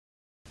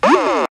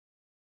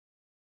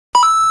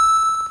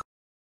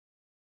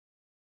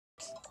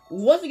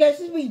Once again,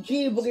 this is me,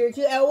 G Booker,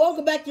 too, and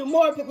welcome back to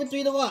more Pikmin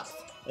 3 Deluxe.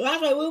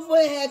 Last night, we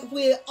went ahead and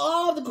completed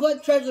all the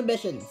collect treasure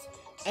missions.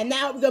 And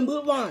now we're gonna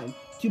move on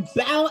to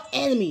battle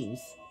enemies.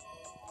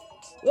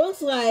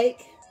 Looks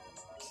like,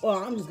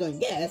 well, I'm just gonna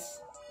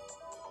guess,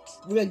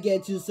 we're gonna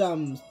get to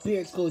some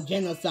spiritual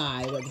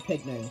genocide with the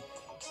Pikmin.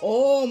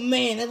 Oh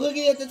man, I'm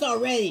looking at this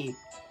already.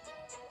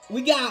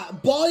 We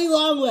got Baldy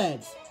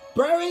Longlegs,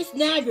 Burry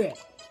Snagret,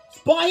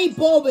 Spotty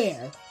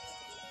Bullbear.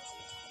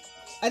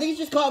 I think it's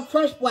just called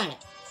Crush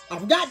Splat. I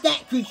forgot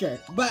that creature,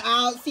 but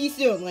I'll see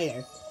soon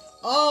later.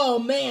 Oh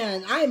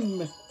man,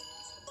 I'm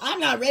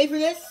not ready for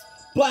this,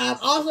 but I'm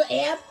also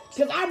amped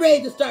because I'm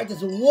ready to start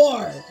this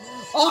war.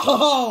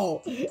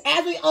 Oh,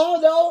 as we all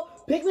know,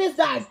 Pikmin is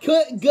not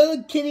a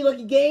good kitty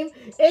looking game.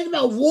 It's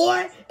about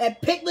war and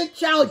Pikmin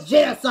child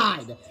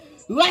genocide.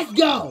 Let's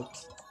go.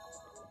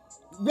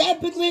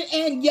 Red Pikmin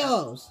and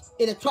yellows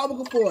in a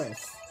tropical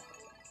forest.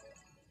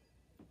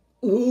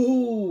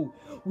 Ooh,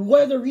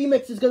 what are the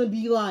remixes gonna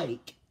be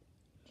like?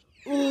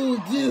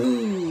 Ooh,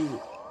 dude.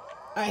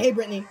 Alright, hey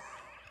Brittany.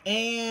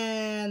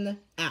 And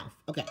Alf.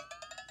 Okay.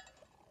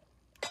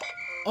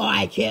 Oh,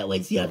 I can't wait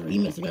to see how the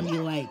remixes are gonna be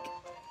like.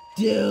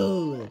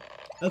 Dude.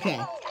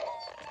 Okay.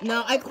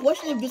 Now, I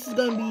question if this is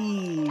gonna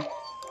be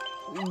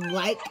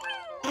like...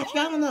 Actually,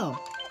 I don't know.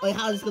 Like,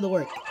 how is this gonna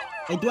work?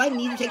 Like, do I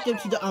need to take them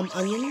to the,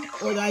 onion?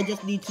 Or do I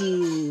just need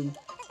to...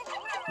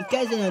 This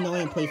guy's in an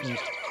annoying placement.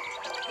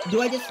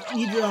 Do I just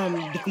need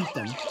to, defeat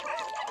them?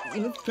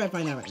 Let's try to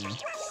find out right now.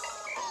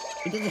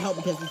 It doesn't help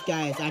because this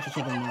guy is actually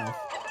shutting them off.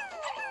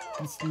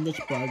 This snitch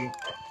bug.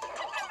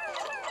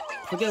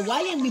 Forget,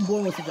 why didn't we be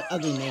born with such an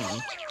ugly name?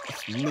 A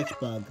snitch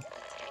bug.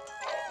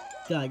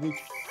 God, you're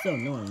so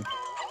annoying.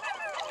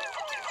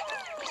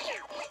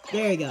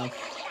 There you go.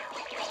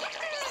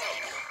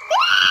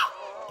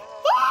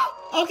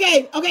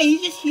 Okay,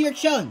 he's just here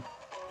chilling.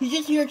 He's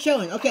just here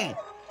chilling, okay.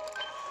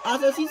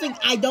 Also, it seems like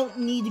I don't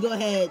need to go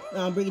ahead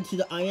and bring it to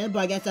the iron, but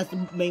I guess that's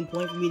the main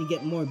point for me to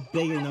get more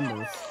bigger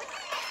numbers.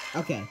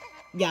 Okay.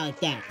 Yeah, like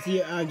that. So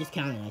you are just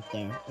counting right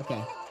there.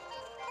 Okay.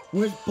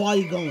 Where's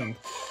Baldy going?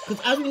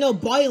 Because as we know,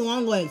 Baldy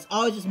Longlegs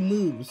always just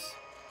moves.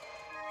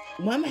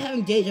 Why am I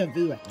having deja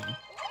vu right now?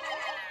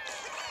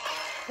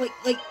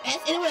 Like, has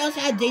anyone else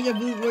had deja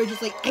vu where it's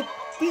just like, I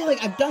feel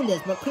like I've done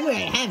this, but clearly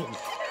I haven't.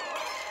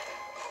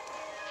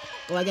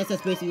 Well, I guess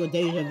that's basically what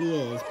deja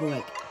vu is, but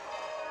like,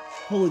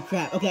 holy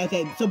crap.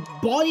 Okay, so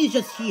Baldy's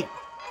just here.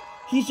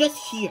 He's just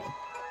here.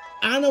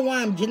 I don't know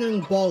why I'm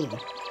generating Baldy.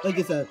 Like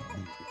it's a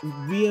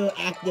real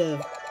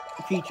active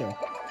creature.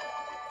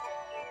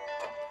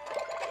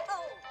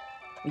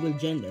 With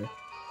gender.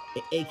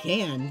 It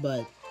can,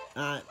 but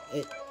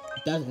it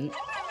doesn't.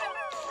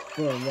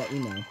 For what we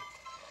know.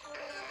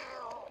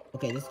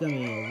 Okay, this is gonna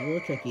be a little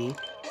tricky.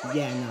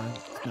 Yeah, no,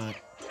 it's not.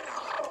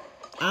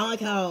 I don't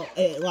like how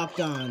it locked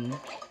on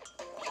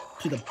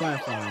to the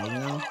butterfly, you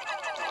know?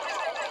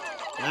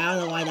 I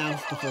don't know why that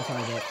was the first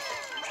target.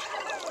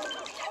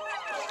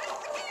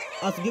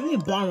 Also, give me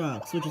bomb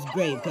rocks, which is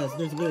great, because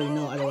there's really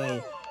no other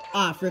way.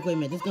 Ah, frick, wait a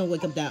minute. This is gonna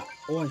wake up that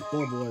orange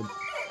board.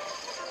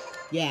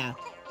 Yeah.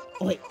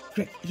 Oh, wait,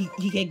 frick.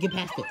 He can't get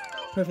past it.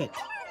 Perfect.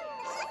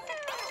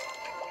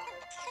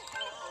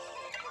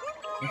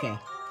 Okay.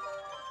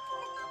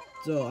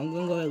 So, I'm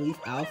gonna go ahead and leave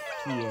Alf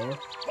here,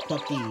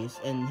 pluck these,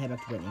 and head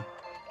back to Brittany.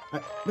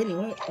 Alright, Brittany,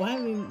 why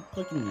are we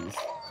plucking these?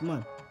 Come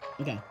on.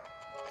 Okay.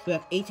 So we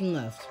have 18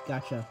 left.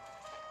 Gotcha.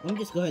 Let me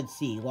just go ahead and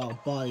see while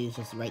Baldy is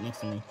just right next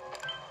to me.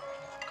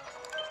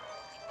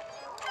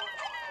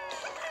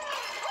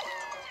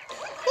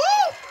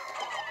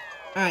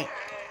 Alright.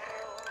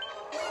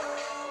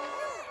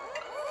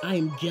 I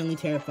am genuinely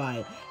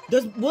terrified.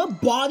 Will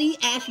Baldy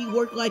actually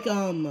work like,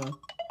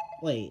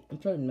 wait, I'm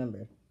trying to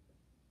remember.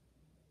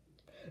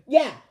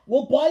 Yeah,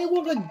 will Baldy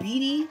work like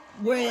Beatty,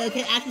 where it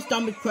can actually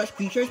stomach crush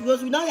creatures?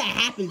 Because we know that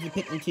happens in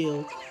Pikmin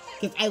 2.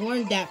 Because I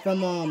learned that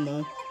from,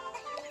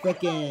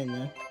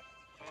 frickin'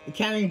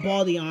 encountering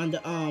Baldy on the,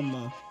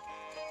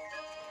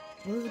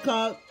 what is it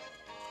called?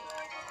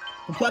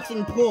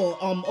 Perplexing Pool,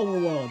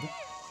 Overworld.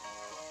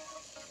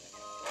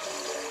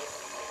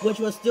 Which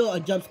was still a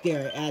jump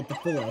scare at the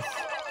fullest.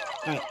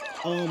 Alright,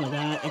 oh my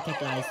god, I kept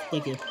the eyes,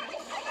 thank you.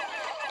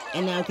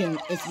 And now I can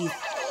instantly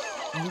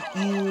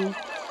you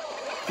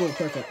cool,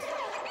 perfect.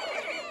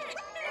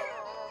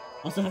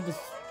 Also have this,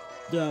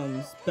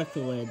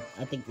 Spectraloid,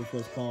 I think this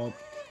was called.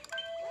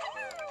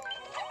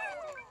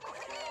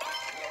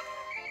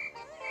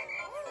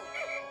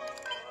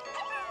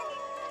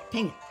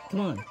 Dang it,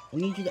 come on. I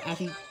need you to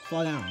actually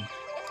fall down.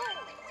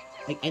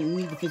 Like, I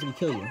need to physically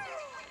kill you.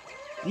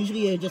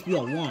 Usually it would just be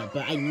a want,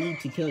 but I need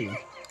to kill you.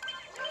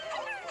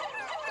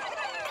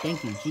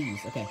 Thank you,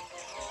 jeez, okay.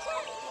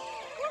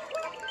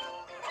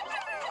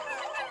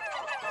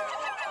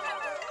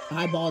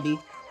 Hi, Baldy.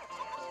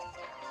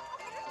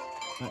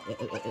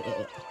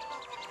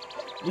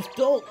 We're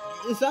still,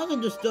 it sounds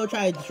like they're still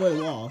trying to destroy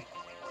the wall.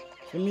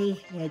 So I'm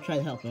just gonna try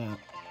to help them out.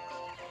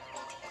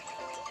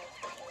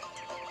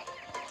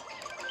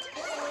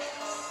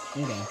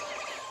 Okay.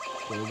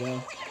 There we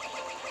go.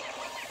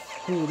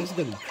 Ooh, this is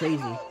gonna be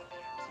crazy.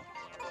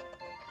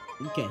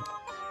 Okay.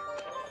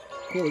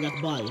 Cool, we got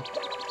the body.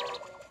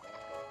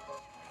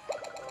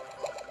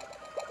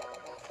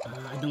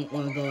 I don't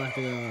want to go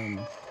after,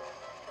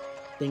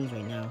 things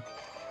right now.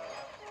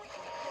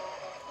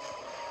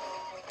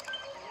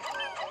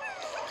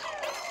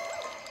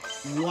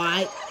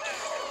 Why?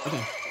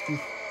 Okay.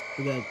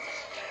 We're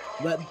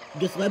good.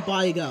 Just let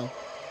body go.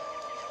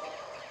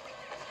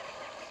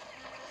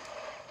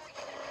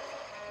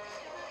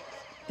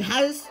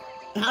 How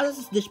does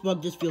this dish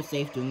bug just feel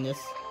safe doing this?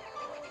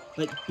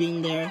 Like,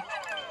 being there?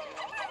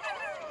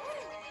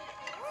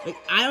 Like,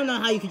 I don't know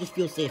how you could just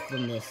feel safe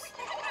from this.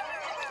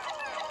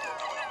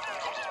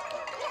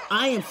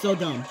 I am so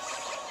dumb.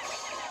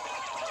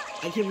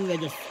 I can't believe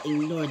I just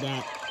ignored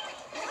that.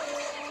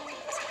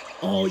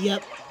 Oh,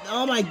 yep.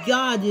 Oh my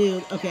god,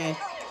 dude. Okay.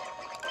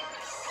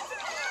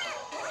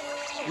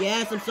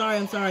 Yes, I'm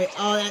sorry.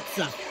 Oh, that's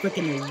a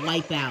freaking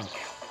wipeout.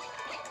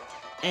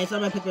 And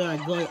some of my people are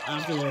going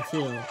after there,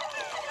 too.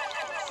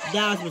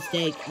 That was a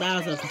mistake. That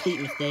was a complete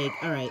mistake.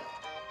 Alright.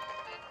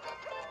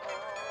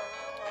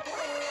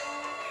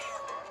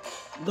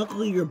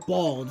 Luckily, you're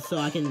bald, so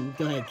I can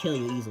go ahead and kill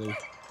you easily.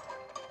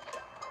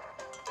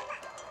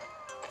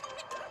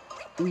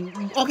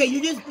 Okay,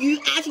 you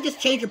actually just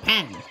changed your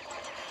pattern.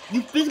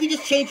 You physically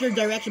just changed your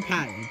direction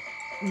pattern.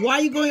 Why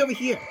are you going over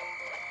here?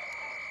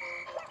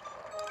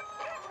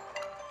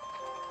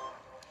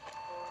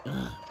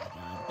 Oh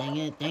my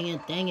god,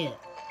 dang it.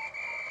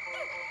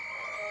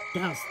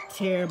 That was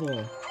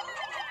terrible.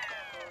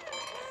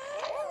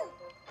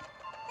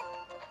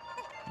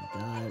 Oh my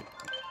god.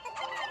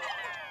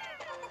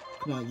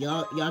 Come on,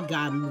 y'all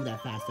gotta move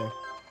that faster.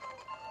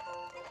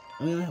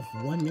 I only have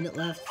 1 minute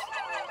left.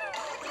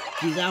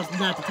 Geez, that was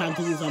not the time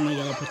to use all my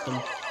yellow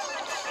Pikmin.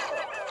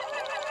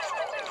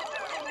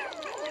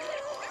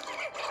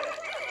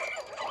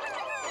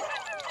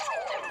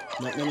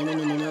 No.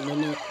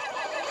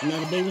 Now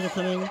the babies are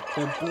coming.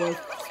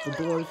 The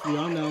dwarfs, we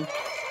all know.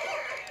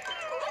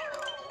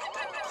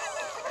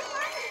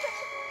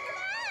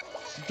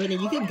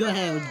 Brittany, you can go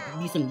ahead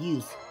and be some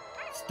use.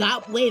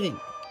 Stop waving.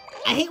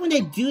 I hate when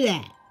they do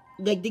that.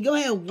 Like, they go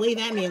ahead and wave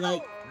at me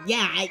like,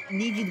 yeah, I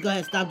need you to go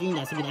ahead and stop doing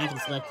that so we can actually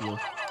select you.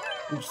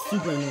 It's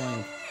super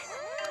annoying.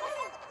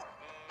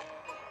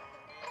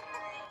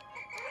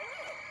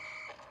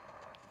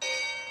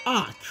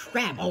 Ah,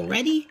 crap,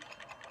 already?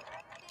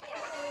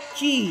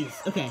 Jeez,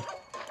 okay.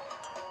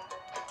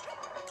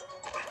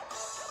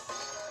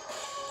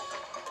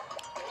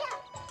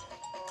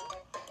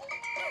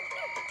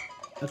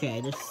 Okay,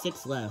 there's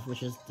 6 left,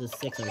 which is the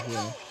 6 over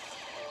here.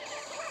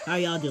 How are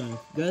y'all doing?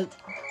 Good?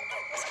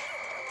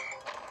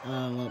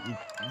 Well, you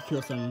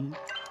kill some.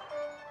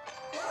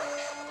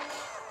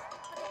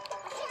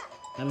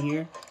 I'm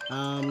here?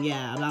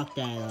 Yeah, about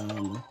that,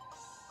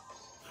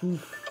 whew.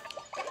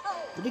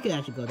 They could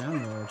actually go down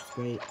there, which is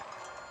great.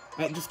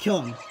 Alright, just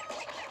kill him.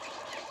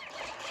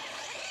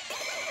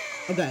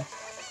 Okay.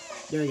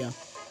 There we go.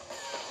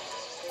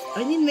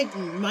 I need to make a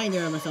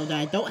reminder of myself that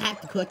I don't have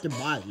to collect their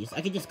bodies.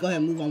 I can just go ahead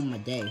and move on with my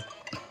day.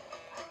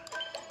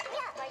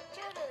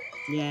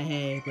 Yeah,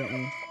 hey,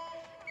 Brittany.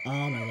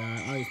 Oh my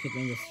god, all these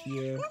Pikmin just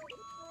here.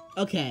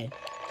 Okay.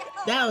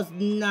 That was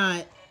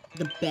not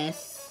the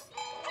best.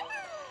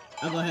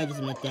 I'll go ahead and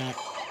just admit that.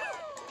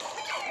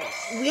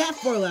 We have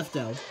 4 left,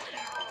 though.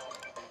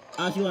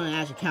 Unless you want to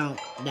actually count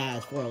that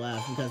as 4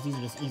 left, because these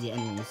are just easy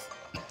enemies.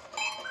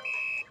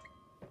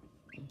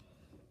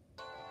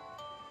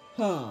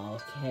 Oh,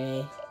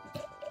 okay.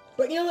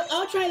 But you know what?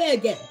 I'll try that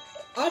again.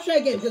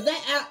 Because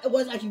that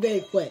was actually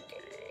very quick.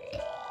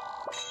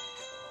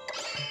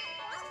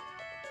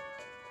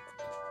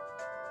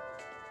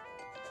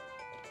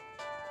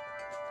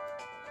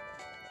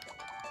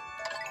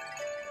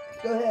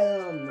 Go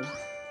ahead,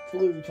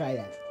 Blue, try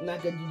that. I'm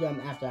not gonna do them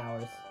after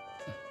hours.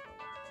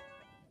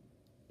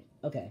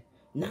 Okay.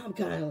 Now I'm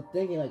kind of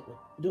thinking, like,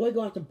 do I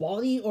go after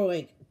Baldi, or,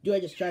 like, do I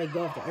just try to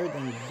go after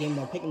everything and gain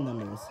more Pikmin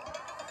numbers?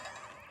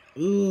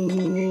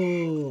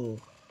 Ooh.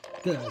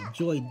 Gonna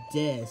enjoy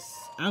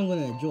this. I'm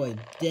gonna enjoy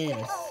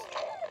this.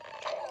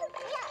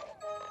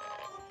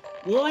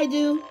 Will I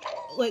do?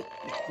 Like,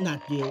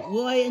 not do.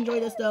 Will I enjoy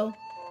this, though?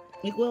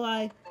 Like, will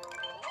I?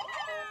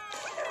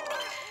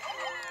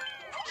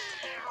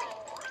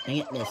 Dang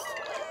it, missed.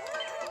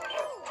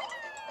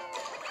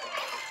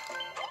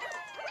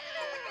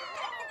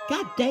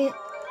 God dang it.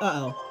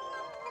 Uh-oh.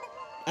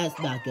 That's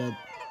not good.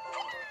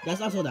 That's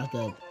also not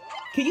good.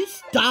 Can you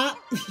stop?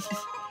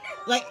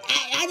 Like,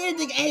 I didn't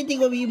think anything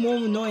would be more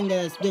annoying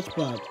than a Stitch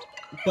Bug.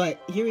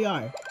 But here we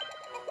are.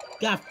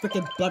 Got a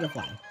freaking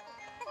butterfly.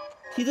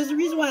 See, there's a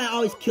reason why I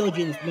always killed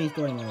you in this main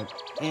story mode.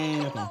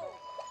 And, okay.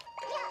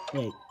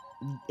 Wait.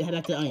 Head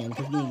back to the onion,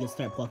 because we need to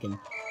start plucking.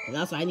 And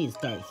also, I need to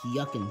start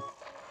yucking.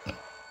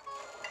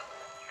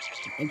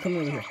 And coming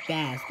over here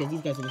fast, because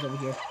these guys are just over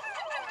here.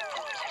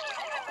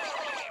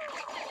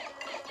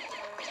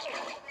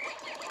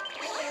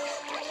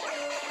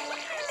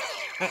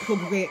 Alright, cool,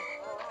 great.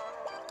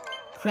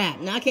 Crap,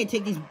 now I can't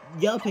take these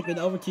yellow Pikmin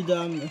over to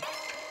the,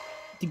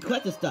 to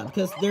collect the stuff,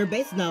 because their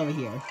base is not over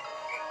here.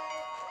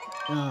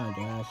 Oh my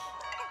gosh.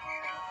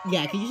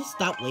 Yeah, can you just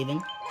stop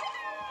waving?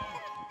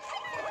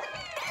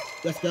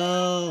 Let's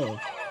go.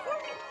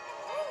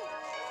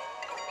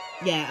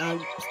 Yeah,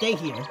 stay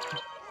here.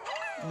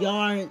 You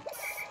aren't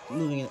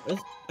moving it.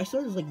 I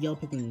sort of like yellow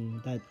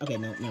Pikmin that. Okay,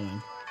 no, never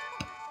mind.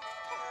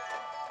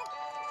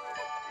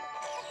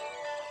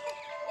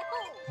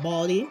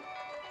 Baldy,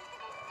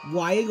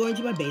 why are you going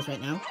to my base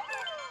right now?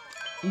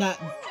 Not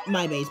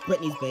my base,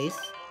 Brittany's base.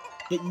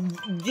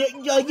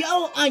 The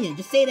yellow onion,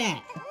 just say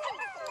that.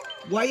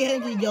 Why are you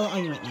heading to the yellow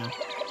onion right now?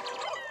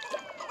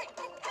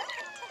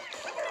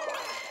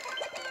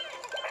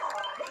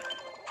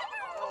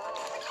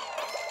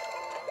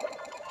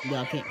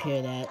 Y'all can't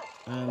carry that,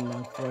 I'm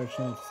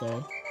unfortunate to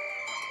say.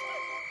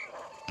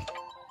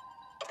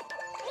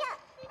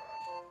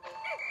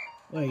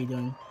 What are you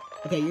doing?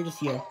 Okay, you're just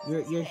here.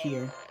 You're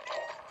here.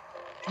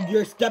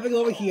 You're stepping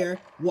over here.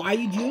 Why are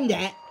you doing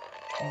that?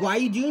 Why are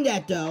you doing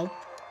that, though?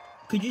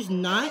 Could you just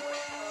not?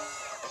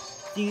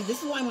 See,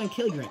 this is why I'm gonna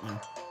kill you right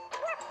now.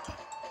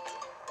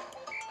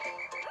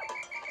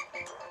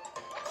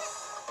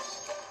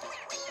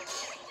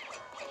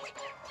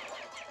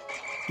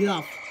 Get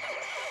off.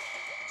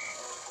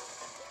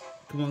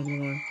 Come on,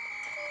 come on.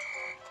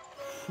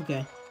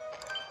 Okay.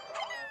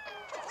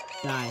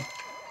 Die.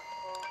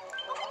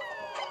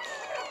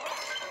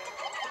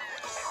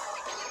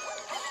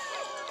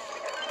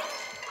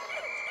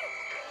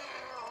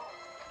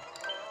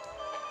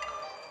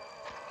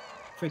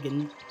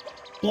 Freaking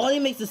Baldy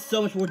makes this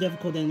so much more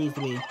difficult than it needs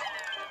to be.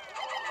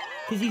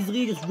 Because he's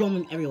literally just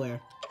roaming everywhere.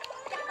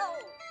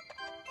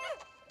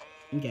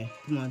 Okay,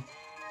 come on.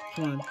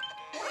 Come on.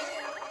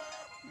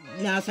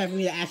 Now it's time for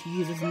me to actually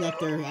use this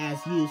nectar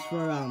as used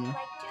for,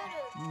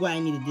 what I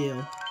need to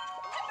do.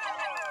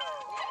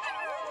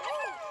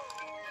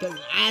 Because,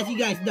 as you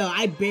guys know,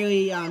 I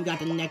barely, got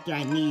the nectar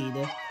I need.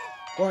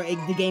 Or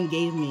the game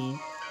gave me.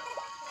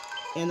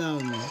 In,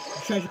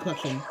 treasure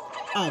collection.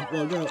 Oh,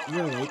 well,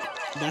 you're awake.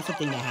 That's the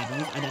thing that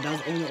happens. I thought that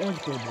was only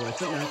orange gold boy,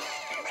 but no.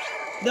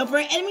 Though for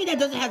an enemy that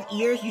doesn't have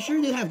ears, you sure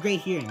do have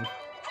great hearing.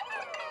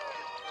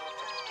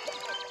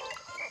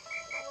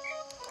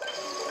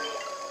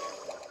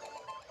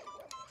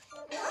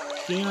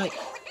 Can you, like,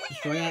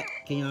 destroy that?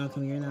 Can you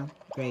come here now?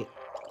 Great.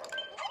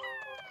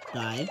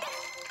 Die.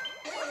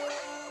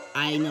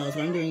 I know, that's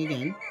what I'm doing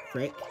again.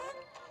 Frick.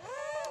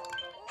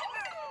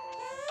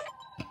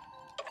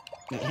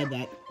 Right, head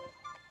back.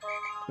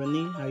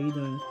 Brittany, how are you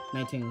doing?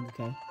 19,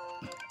 okay.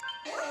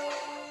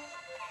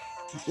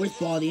 Where's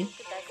Baldy?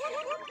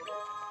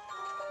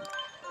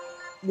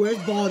 Where's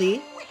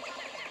Baldy?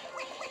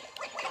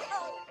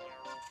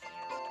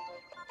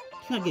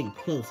 He's not getting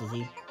close, is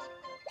he?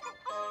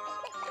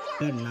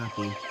 Better not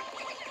be.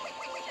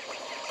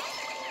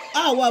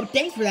 Oh, well,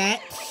 thanks for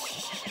that.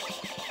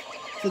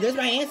 So there's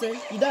my answer.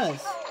 He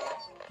does.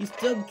 He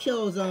still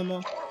kills,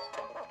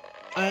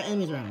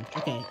 enemies around.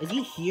 Okay, is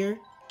he here?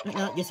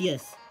 No, yes, he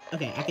is.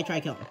 Okay, I can try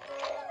kill him.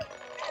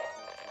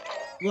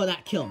 Well,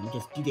 not kill him,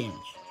 just do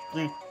damage.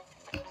 Okay.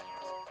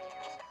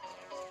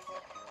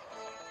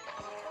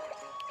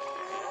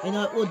 You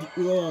know what, we'll do a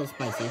little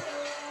spicy.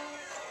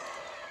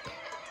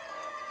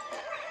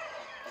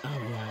 Oh,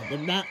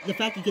 yeah, the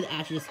fact you could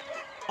actually just...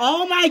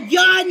 Oh my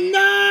god,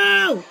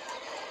 no!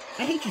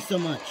 I hate you so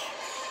much.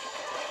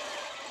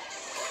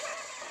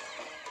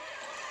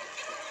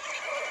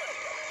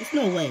 There's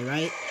no way,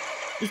 right?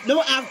 There's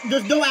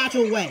no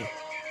actual way.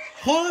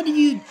 How do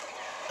you...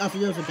 Oh, so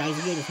there was a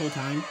geyser here this whole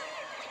time?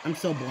 I'm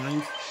so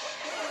blind.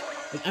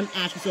 Like, I'm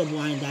actually so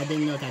blind that I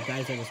didn't know that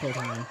geyser this whole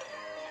time.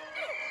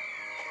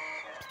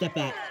 Step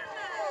back.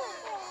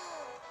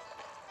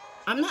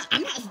 I'm not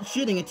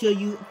shooting until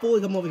you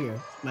fully come over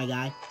here, my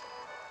guy.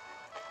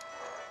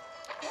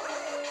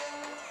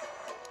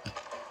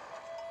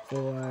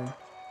 4,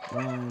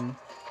 1,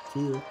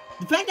 2.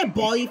 The fact that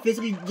Baldy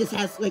physically just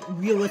has, like,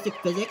 realistic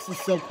physics is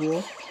so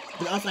cool.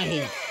 But also I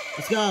hate it.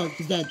 Let's go.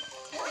 He's dead.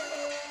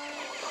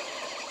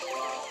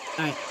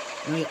 Alright.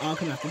 Now you all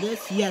come after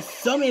this. He has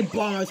so many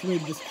bombers for me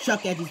to just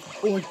chuck at these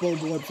orange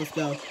gold orbs. Let's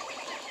go.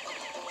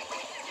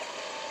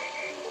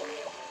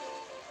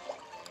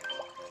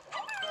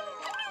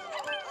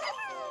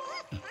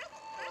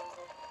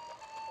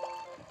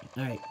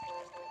 Alright.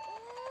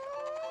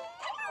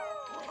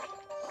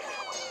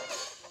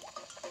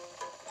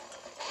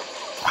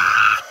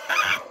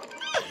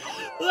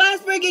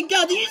 Let's freaking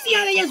go! Did you see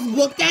how they just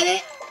looked at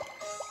it?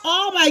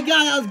 Oh my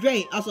god, that was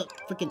great! Also,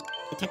 freaking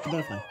attack the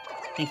butterfly.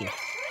 Thank you.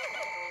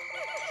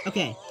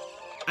 Okay.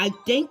 I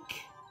think...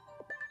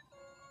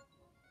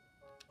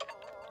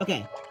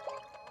 Okay.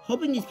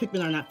 Hoping these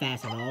Pikmin are not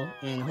fast at all,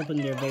 and hoping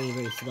they're very,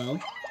 very slow.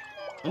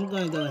 I'm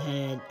gonna go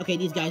ahead... Okay,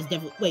 these guys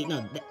definitely... Wait,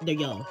 no, they're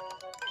yellow.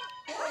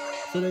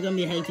 So they're gonna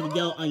be heading to the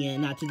yellow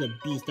onion, not to the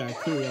beast that are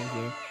clearly over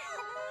here.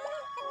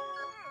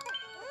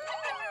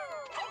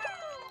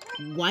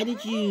 Why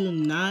did you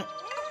not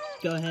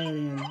go ahead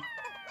and...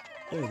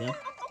 There we go.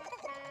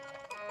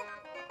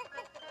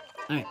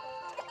 Alright.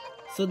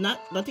 So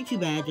nothing too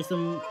bad, just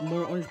some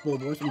more orange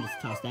bulbors. Let me just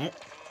toss that.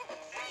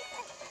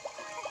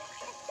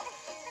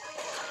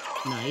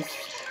 Nice.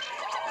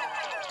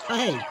 Oh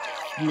hey,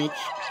 snitch.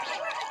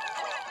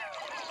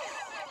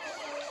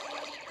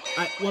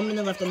 Alright, 1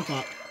 minute left on the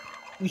clock.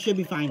 We should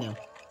be fine though.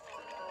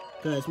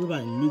 Because we're about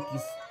to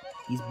nuke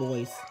these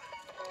boys.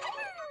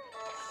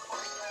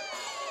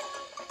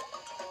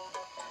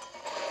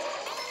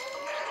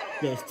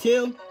 There's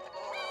 2.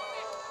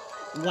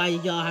 Why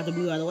did y'all have to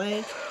move out of the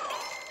way?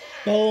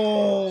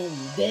 Boom!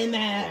 Didn't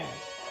matter.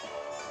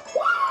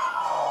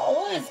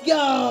 Wow! Let's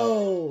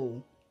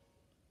go!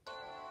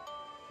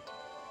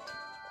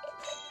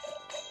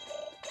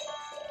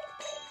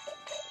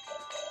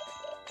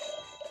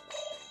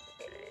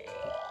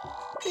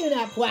 Give me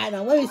that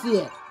platinum. Let me see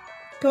it.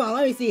 Come on,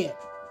 let me see it.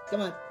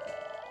 Come on.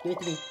 Give it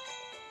to me.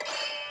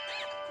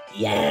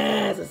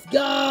 Yes! Let's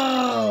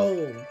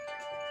go!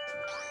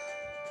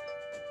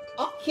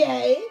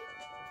 Okay.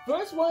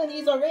 First one of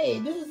these already.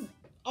 This is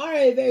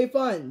already very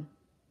fun.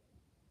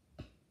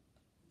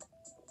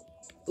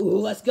 Ooh,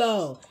 let's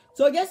go.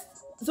 So I guess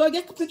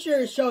the picture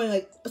is showing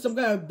like some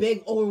kind of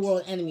big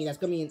overworld enemy that's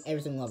gonna be in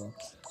every single level.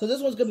 So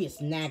this one's gonna be a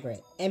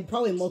Snagret, and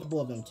probably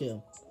multiple of them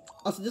too.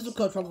 Also, this was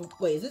called Trouble.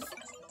 Wait, is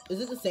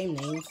this the same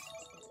names?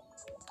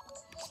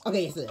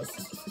 Okay, yes it is.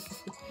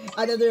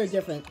 I know they're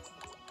different.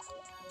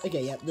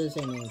 Okay, yep, they're the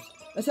same names.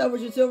 Let's head over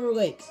to Silver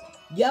Lake.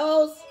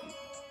 Yellows,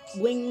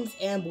 wings,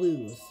 and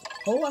blues.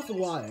 Whole lots of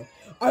water.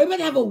 Are we about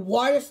to have a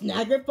water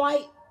Snagret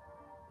fight?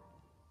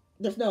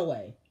 There's no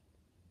way.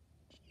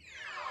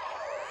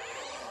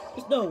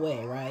 There's no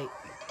way, right?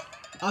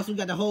 Also, we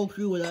got the whole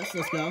crew with us.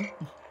 Let's go.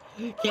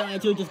 Can't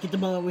wait to just get the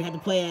moment we had to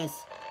play as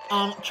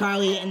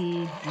Charlie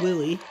and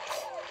Willy.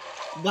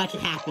 Watch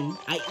it happen.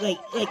 There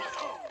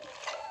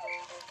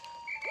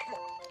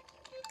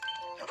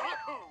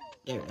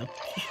we go.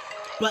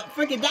 But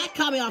freaking that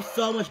caught me off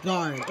so much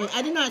guard. Like,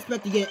 I did not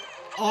expect to get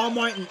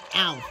Allmart and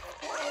Alf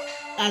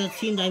as a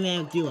team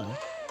dynamic duo.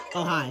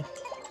 Oh, hi.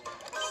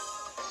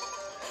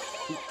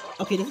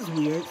 Okay, this is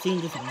weird.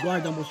 Seeing just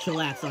water double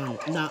chillax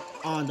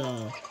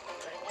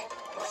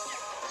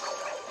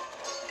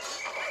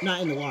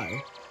not in the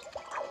water.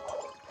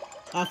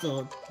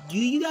 Also, do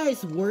you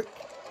guys work?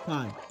 Come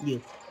on, you.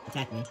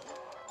 Attack me.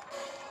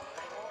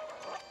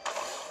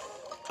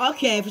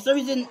 Okay, for some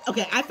reason,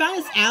 okay, I found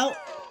this out.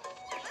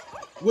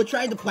 We'll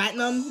try the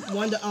platinum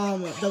one,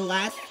 the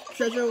last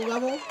treasure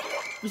level.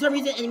 For some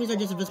reason, enemies are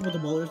just invisible to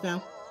boulders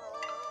now.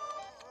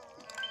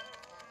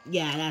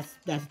 Yeah, that's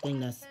the thing.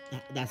 That's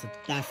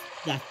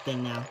the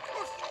thing now.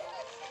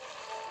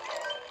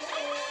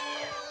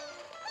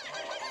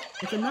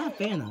 Which I'm not a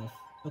fan of.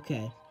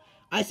 Okay,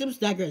 I assume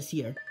Snagger is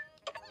here.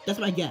 That's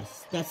my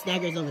guess. That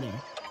Snagger is over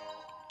there.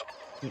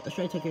 Wait, let's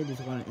try to take care of these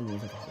water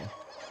enemies over here.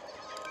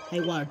 Hey,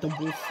 water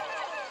dumbles.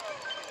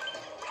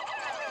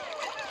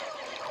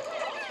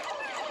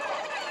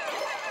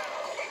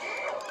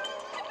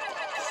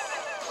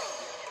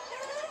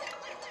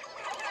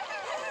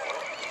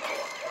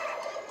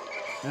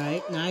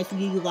 Alright, nice.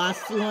 We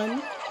lost one,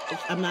 which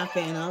I'm not a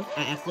fan of.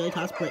 I accidentally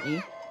tossed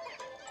Brittany.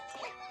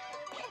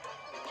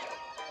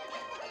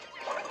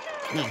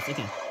 Nice,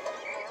 okay.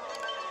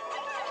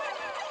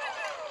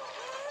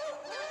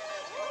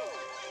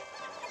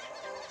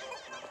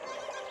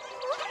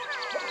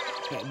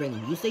 Alright,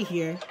 Brittany, you stay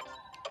here.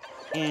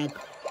 And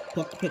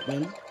pluck the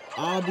Pikmin.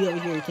 I'll be over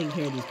here taking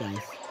care of these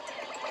guys.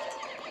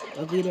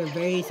 Luckily, they're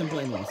very simple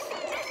enemies.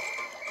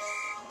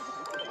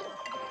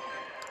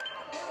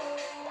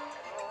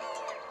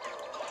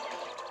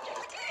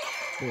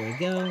 There we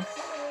go.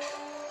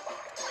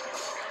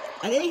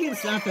 I didn't hear the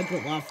sound effect go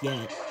off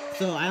yet,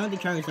 so I don't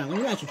think Charlie's not. Let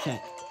me actually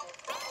check.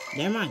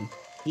 Never mind.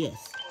 He is.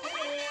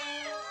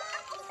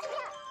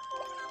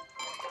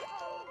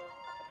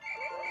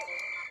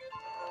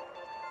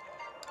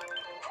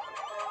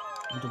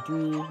 One, 2,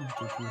 3, 1,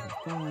 2, 3,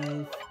 4,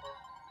 5.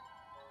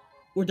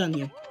 We're done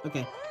here.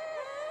 Okay.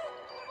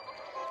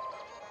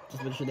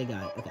 Just make sure they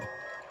got it. Okay.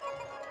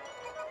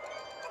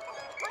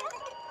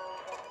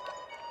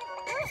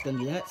 Just gonna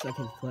do that so I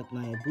can collect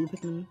my blue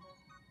Pikmin.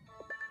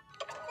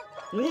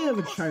 Let me have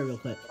a try real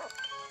quick.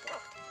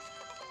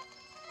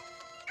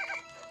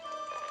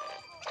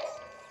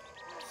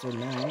 So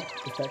now,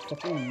 just got a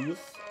couple of these.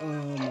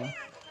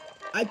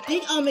 I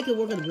think I'll make it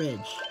work on the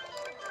bridge.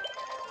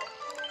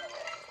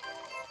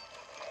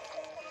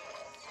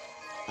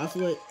 Also,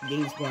 let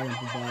Games Bar into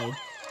the body.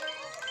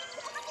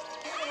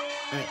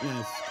 Alright,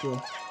 nice, cool.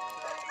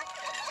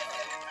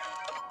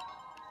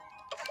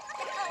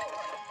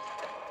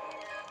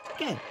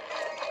 Okay.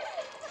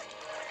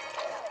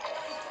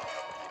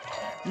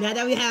 Now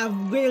that we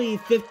have literally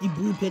 50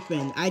 blue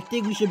Pikmin, I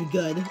think we should be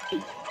good.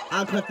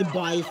 I'll collect the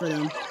bodies for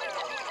them.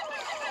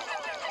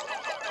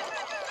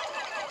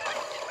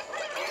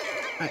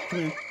 Alright, come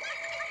here.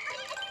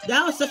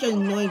 That was such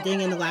an annoying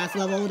thing in the last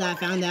level that I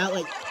found out.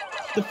 Like,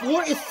 the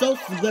floor is so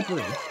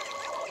slippery.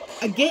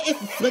 I get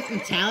it's a slip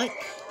metallic,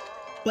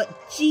 but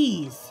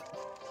jeez.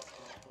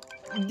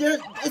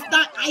 It's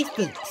not ice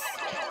physics.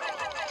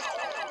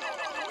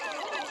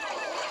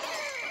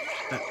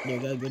 Alright, there you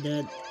go, you're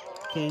dead.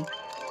 Okay.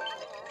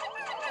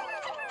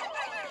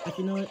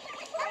 Actually, you know what?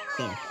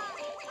 There.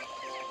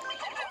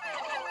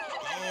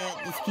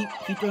 Just keep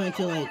throwing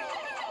until, like...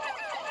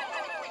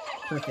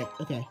 Perfect,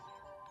 okay.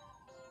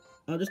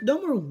 Oh, there's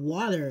no more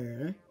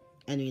water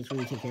enemies for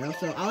me to take care of,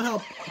 so I'll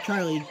help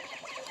Charlie.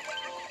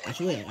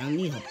 Actually, wait, I don't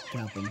need help to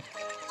help him.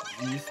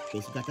 He's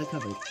basically got that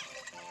covered.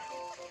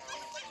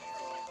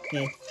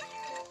 Okay.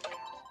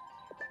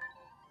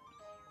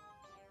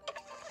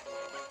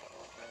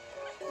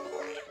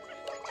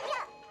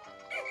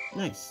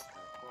 Nice.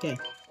 Okay.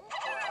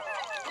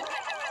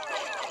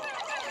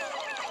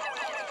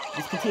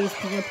 This continues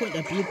to the point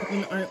that blue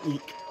Pikmin aren't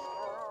weak.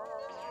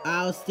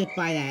 I'll stick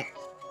by that.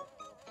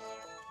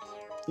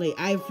 Like,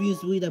 I refuse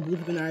to believe that blue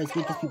Pikmin are as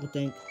weak as people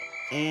think.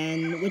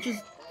 And, which is,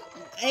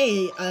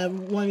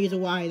 one reason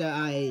why that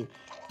I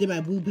did my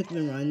blue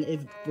Pikmin run,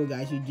 if for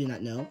guys who do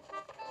not know.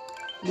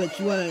 Which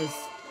was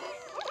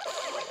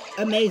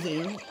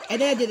amazing. And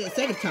then I did it a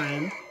second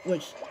time,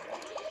 which,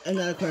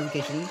 another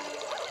clarification.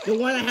 The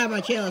one I have on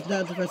my channel is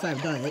not the first time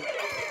I've done it.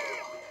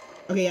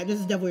 Okay, yeah, this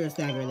is definitely a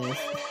stagger this.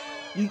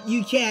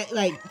 You can't,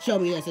 like, show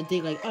me this and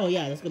think, like, oh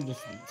yeah, that's gonna be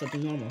just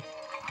something normal.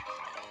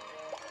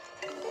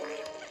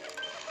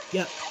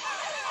 Yep.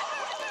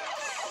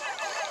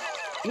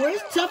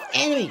 Where's Tough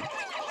Enemy?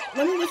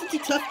 Let me listen to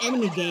Tough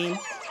Enemy, game.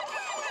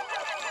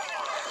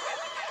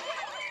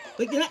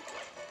 Like, you're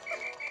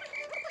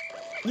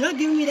not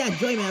giving me that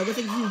joy, man. It looks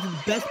like this is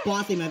the best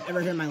boss game I've ever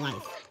heard in my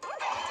life.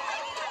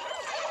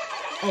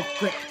 Oh,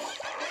 frick.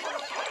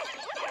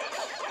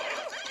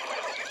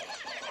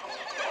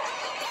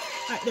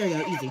 Alright, there you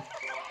go, easy.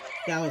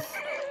 That was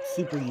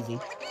super easy.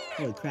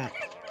 Holy crap.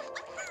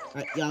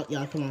 Alright,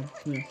 y'all, come on,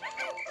 come here.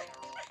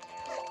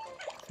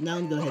 So now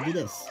I'm gonna go ahead and do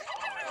this.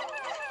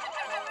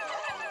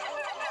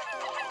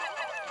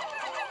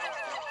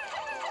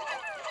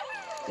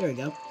 There we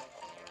go.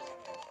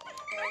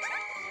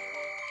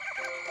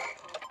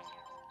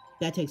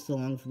 That takes so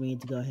long for me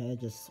to go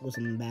ahead, just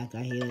whistle them back.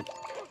 I hate it.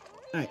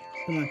 Alright,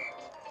 come on.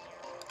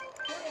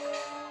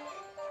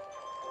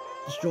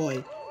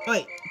 Destroy.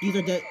 Alright, these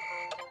are dead.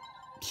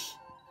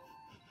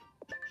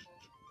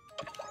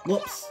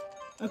 Whoops.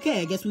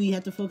 Okay, I guess we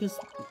have to focus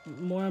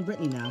more on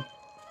Brittany now.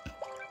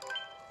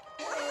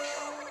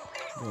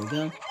 There we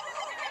go.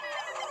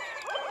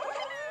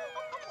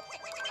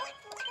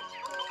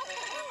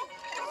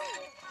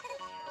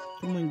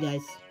 Come on,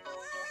 guys.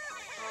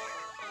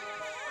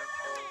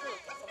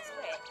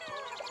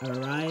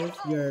 Arrive.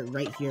 You're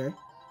right here.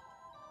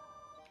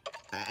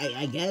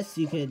 I guess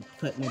you could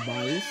put more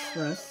bodies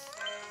for us,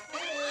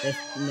 if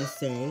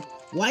necessary.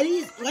 Why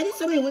did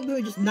so many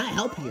Whip just not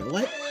help here?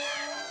 What?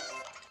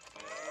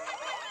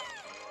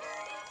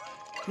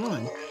 Come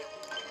on.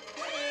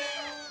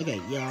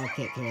 Okay, y'all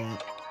can't carry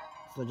that.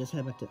 So just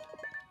head back to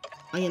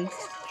Ian,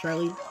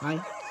 Charlie,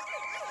 hi.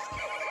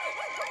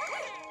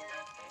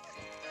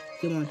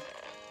 Come on.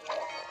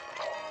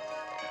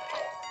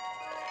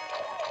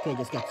 Okay,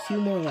 just got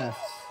 2 more left.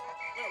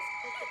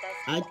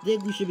 I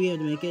think we should be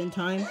able to make it in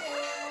time.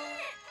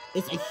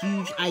 It's a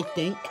huge I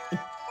think.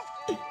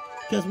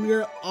 Because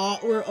we're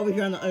over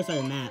here on the other side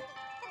of the map.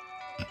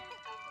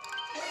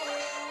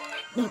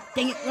 No,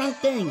 dang it, wrong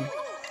thing.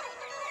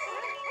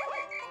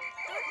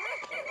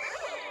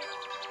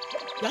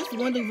 That's the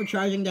one thing for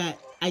charging that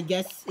I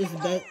guess is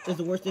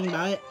the worst thing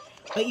about it.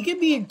 Like, you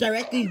could be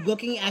directly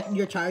looking at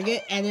your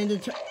target, and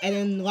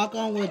then lock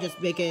on will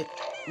just make it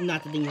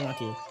not the thing you want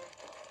to.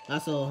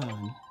 Also, hold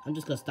on. I'm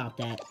just gonna stop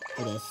that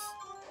for this.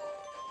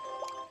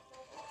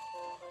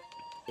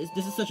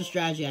 This is such a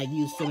strategy I've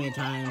used so many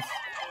times.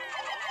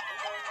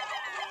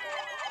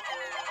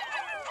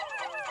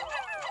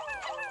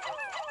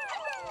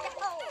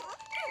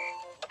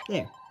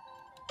 There.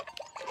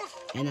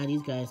 And now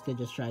these guys could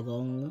just try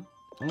going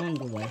along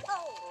the way.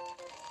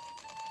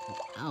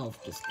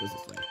 Alf just goes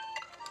this way.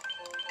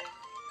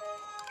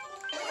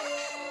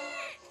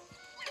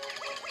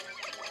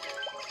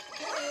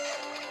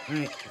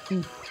 Alright.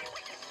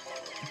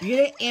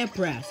 Bearded and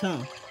brass,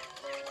 huh?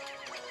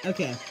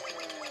 Okay.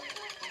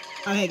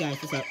 Oh, hey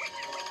guys, what's up?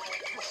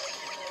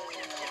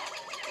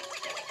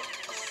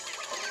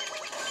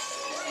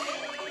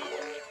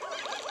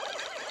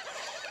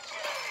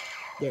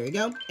 There we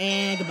go.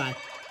 And goodbye.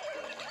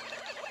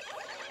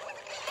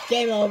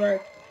 Game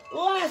over.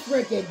 Let's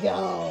freaking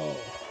go!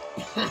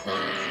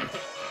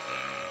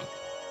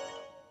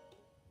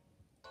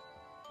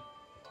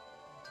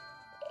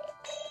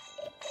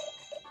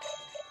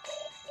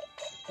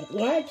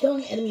 Why are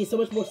killing enemies so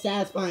much more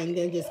satisfying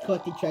than just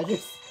collecting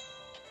treasures?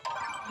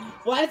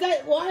 Why is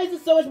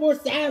it so much more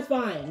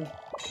satisfying?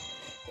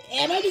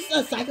 Am I just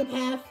a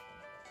psychopath?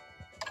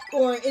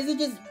 Or is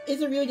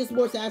it really just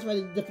more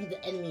satisfying to defeat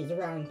the enemies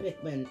around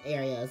Pikmin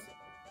areas?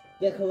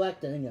 They're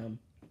collecting them.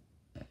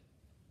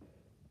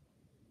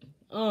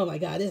 Oh my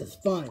god, this is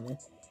fun.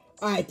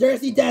 Alright,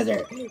 Thirsty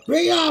Desert.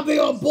 Bring it on, big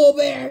old bull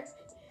bear!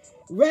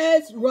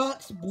 Reds,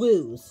 rocks,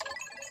 blues.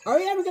 Are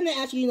we ever gonna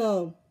actually,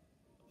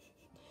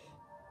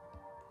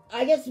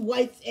 I guess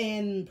whites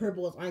and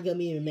purples aren't gonna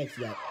be even mixed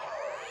yet.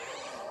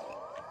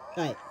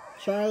 Alright,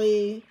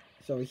 Charlie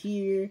is over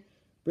here.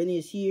 Brittany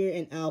is here,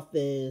 and Alf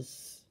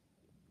is...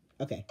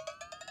 Okay.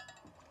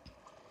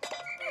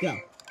 Go.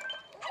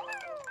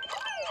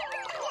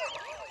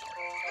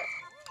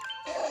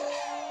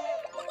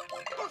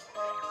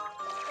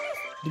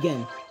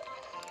 Begin.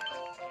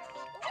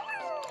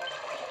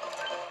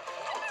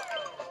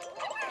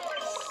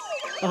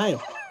 Oh, hey.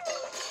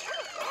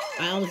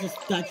 I almost just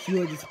thought you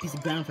were just a piece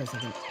of ground for a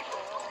second.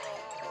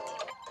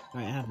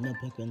 Alright, I have no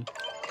Pikmin.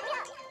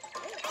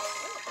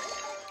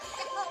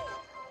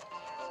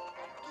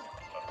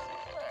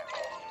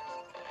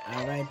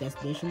 Alright,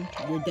 destination.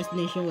 Your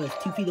destination was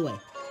 2 feet away.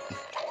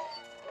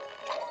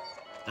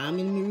 I'm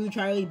gonna be rude,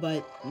 Charlie,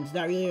 but it's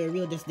not really a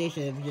real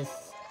destination if you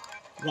just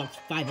walk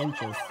 5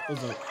 inches,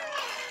 is it?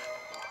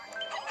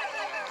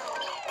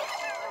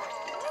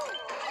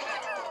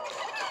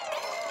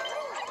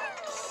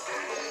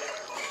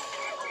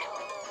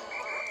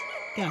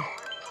 Yeah.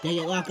 Dang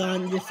it, lock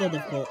on, you're so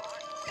difficult.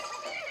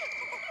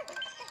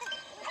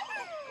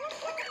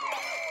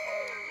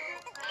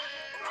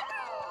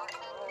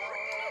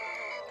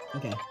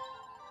 Okay.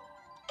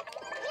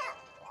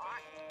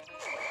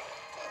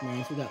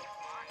 Nice, we got...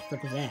 What the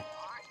frick was that?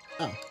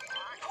 Oh.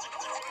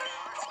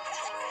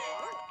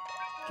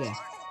 Okay.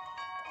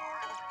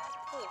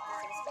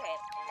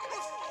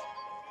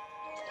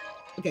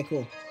 Okay,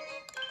 cool.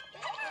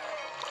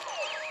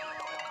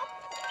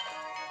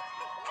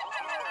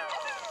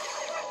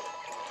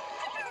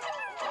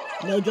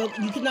 No joke,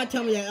 you cannot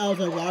tell me that was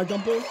a large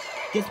jumper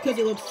just because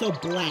it looks so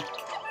black.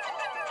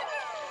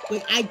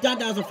 Like, I thought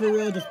that was a for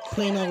real, just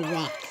plain old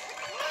rock.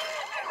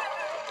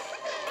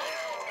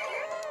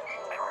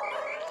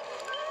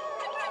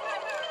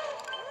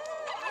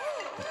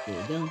 There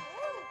we go.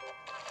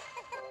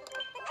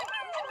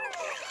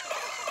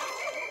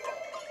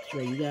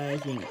 Sure, you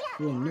guys ain't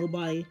fooling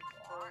nobody.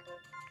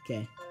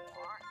 Okay.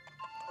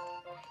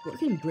 Where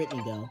can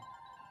Brittany go?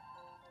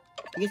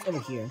 I guess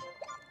over here.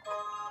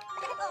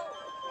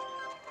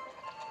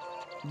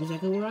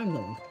 Exactly where I'm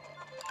going.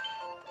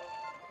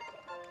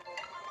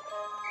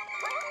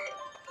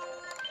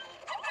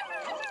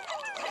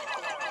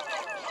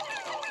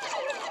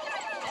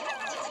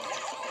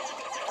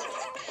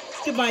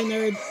 Goodbye,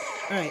 nerd.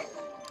 Alright.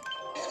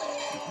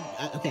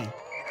 Okay.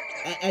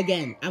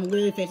 Again, I'm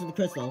literally facing the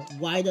crystal.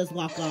 Why does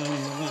Lock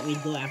On want me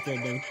to go after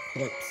the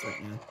corpse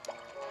right now?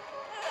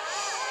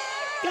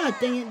 God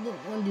dang it,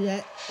 didn't want to do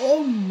that.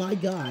 Oh my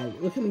god,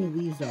 look how many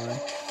leaves there are.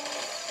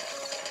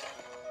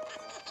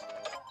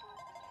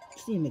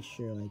 Just need to make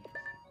sure, like...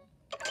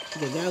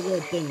 Okay, got a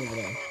little thing over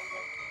there.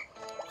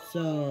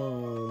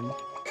 So...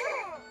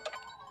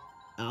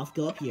 I'll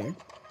go up here.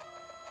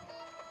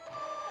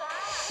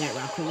 That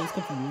rock pool is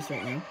confused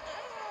right now.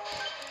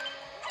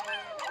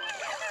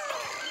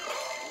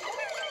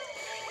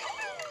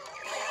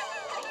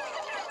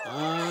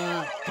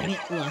 Dang it,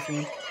 we lost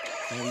one.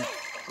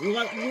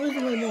 We're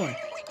losing way more.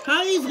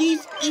 How do these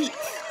leaves eat?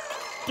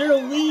 They're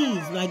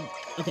leaves! Like,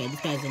 okay, this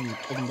guy's in there,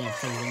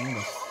 so he's in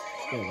this.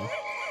 There we go.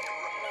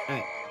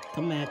 Alright,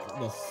 come back.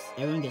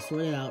 Everyone get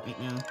sorted out right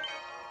now.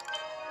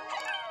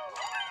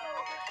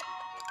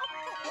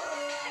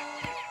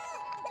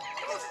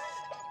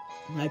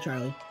 Hi,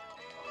 Charlie.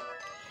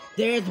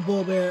 There's the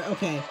bull bear.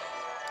 Okay.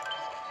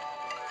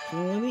 So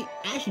let me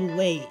actually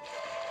wait.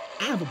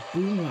 I have a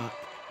boom rock.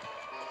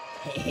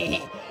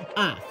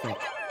 Ah, frick.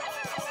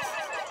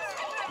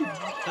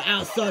 I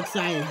was so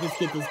excited to just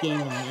get this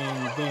game on,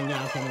 and then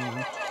y'all come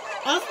on.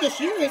 Also, the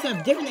shooters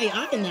have different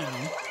AI now.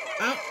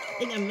 I don't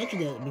think I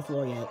mentioned it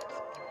before yet.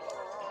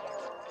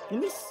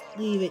 Let me just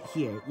leave it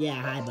here. Yeah,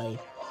 hi, buddy.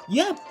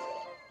 Yep.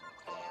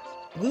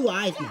 Blue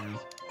eyes now.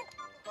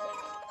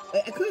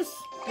 Of course,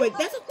 wait,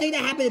 that's a thing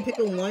that happened in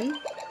Pikmin 1,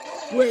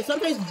 where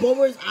sometimes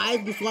Bulwer's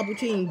eyes be swapped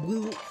between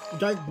blue,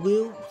 dark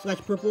blue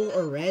 / purple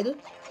or red,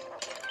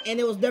 and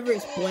it was never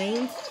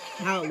explained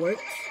how it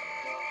works.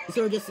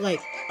 So we're just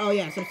like, oh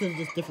yeah, sometimes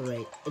just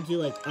different into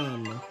like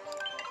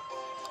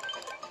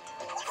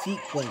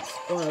sequence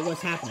or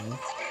what's happening.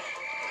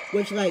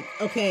 Which like,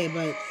 okay,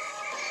 but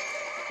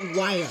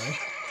why are?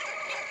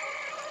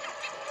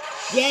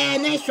 Yeah,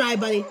 nice try,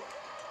 buddy.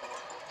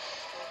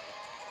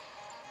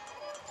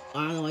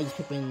 I don't know, I just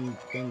put in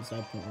them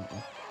side point.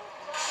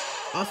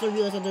 Also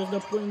realized that there's no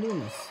point in doing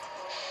this.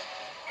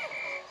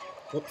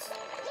 Whoops.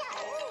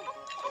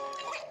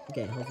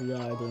 Okay, hopefully you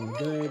all are doing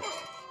good.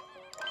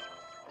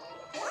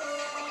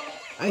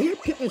 I hear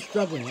Pikmin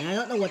struggling, and I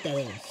don't know what that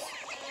is.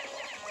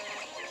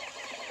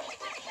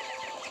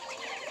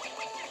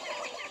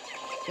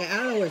 Yeah, I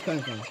don't know where it's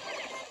coming from.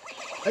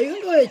 Are you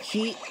gonna go ahead and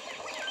cheat?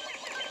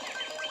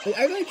 Like,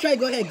 are you gonna try to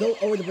go ahead and go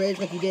over the bridge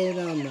like you did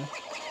in,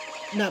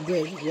 not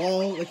bridge,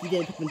 wall, like you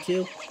did in Pikmin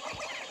 2?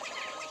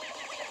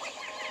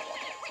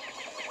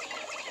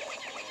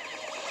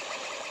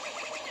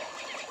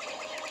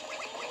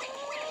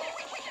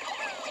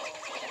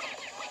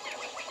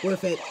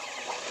 Worth it.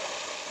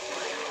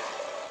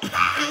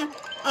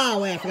 Oh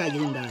wait, I forgot you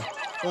didn't die.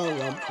 Oh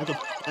well,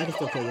 I can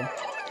still kill you.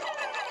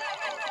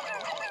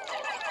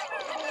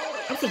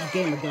 I'm such a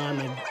gamer god,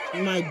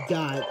 my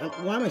god.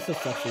 Why am I so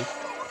sexy?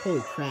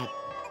 Holy crap.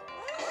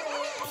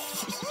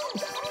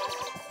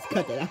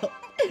 Cut that out.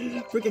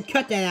 Freaking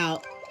cut that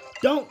out.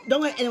 Don't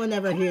let anyone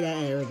ever hear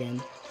that ever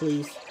again.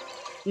 Please.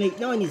 Like,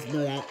 no one needs to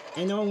know that.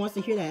 And no one wants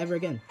to hear that ever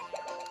again.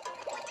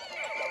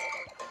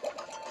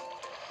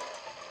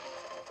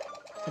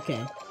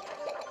 Okay.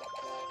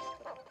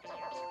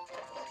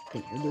 I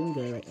think we're doing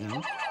good right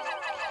now.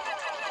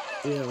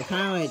 Yeah, we're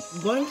kind of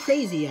like going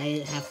crazy,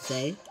 I have to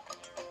say.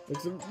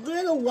 It's a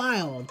little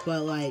wild,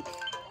 but like,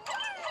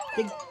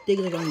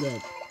 things are going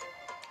good.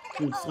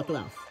 Ooh, suck it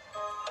off.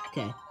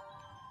 Okay.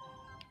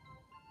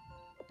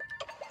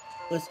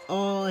 Let's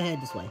all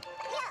head this way.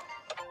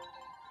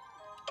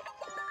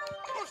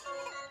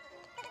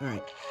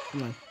 Alright,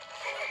 come on.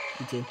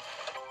 You two.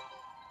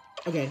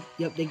 Okay,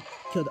 yep, they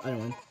killed the other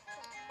one.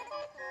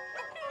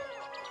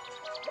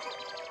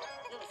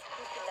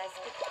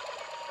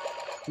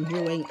 I'm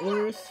here waiting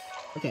orders.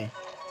 Okay.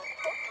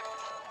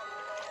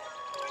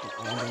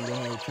 I'm gonna go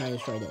ahead and try to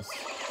destroy this.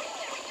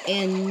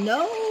 And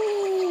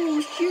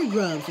no sheer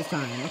grubs this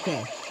time.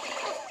 Okay.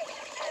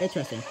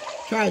 Interesting.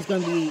 Try's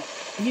gonna be...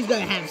 He's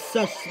gonna have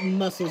such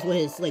muscles with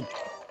his, like,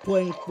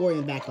 pointing forward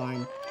and back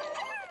arm.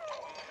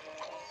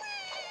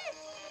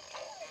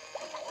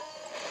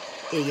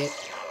 Idiot.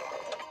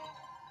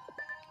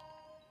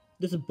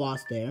 There's a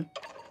boss there.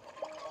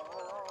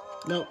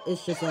 No,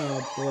 it's just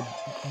a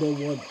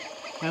bulwark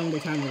having the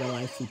time to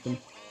realize something.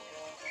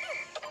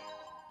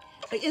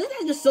 Like, isn't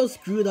that just so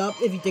screwed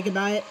up if you think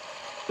about it?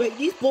 Like,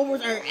 these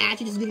bulwarks are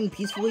actually just living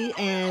peacefully,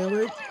 and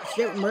we're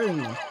straight murdering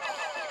them.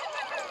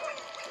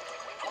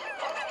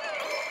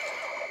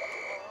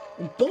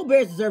 And bull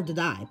bears deserve to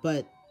die,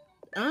 but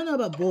I don't know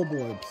about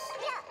bulwarks.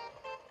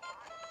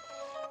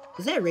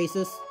 Is that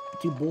racist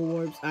to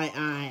bulwarks? I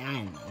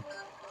don't know.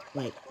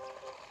 Like,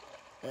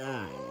 I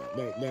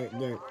don't know.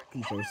 They're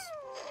creatures.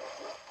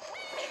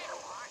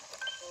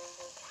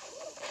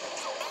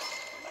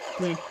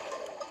 Come here.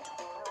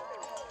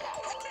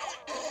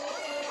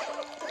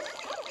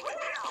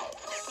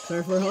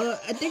 Sorry for hold on.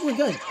 I think we're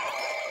good.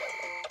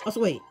 Also,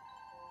 wait.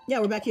 Yeah,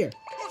 we're back here.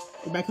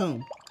 We're back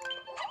home.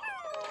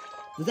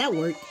 Does that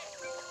work?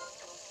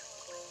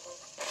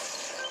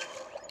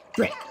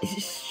 Frick.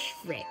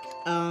 Frick.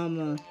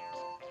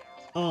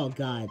 Oh,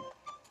 God.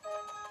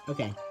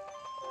 Okay.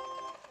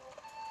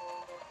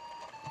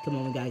 Come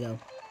on, we gotta go.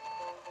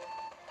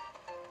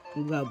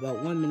 We've got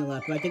about 1 minute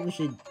left, but I think we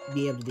should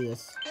be able to do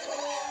this.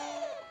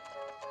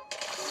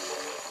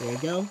 There we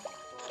go.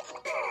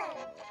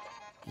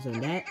 Just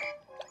on that.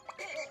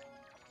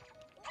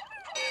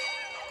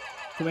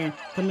 Come here,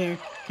 come here,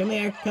 come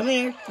here, come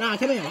here. Nah,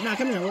 come here, nah,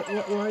 come here.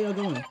 Where are y'all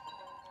going?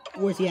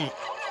 Where's he at?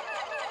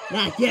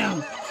 Nah, get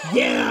him!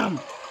 Get him!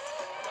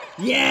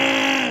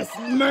 Yes!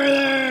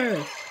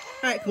 Murder!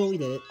 Alright, cool, we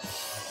did it.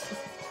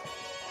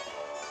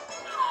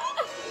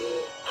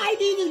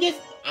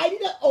 I need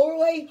to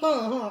overlay.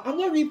 Hold on. I'm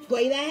gonna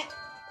replay that.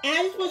 And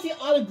I just want to see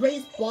all the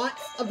great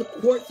spots of the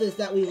corpses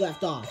that we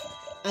left off.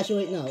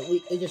 Actually, wait, no.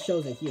 It just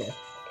shows it here.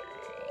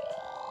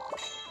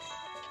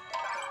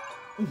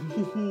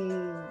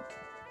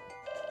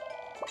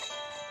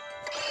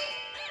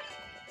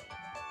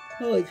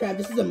 Holy crap,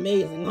 this is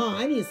amazing, huh?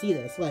 I need to see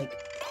this, like...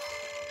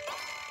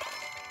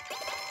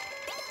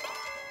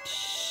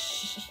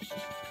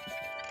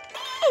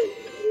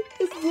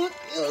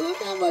 look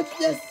how much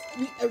this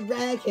we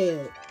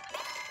eradicated.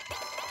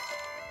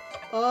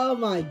 Oh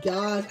my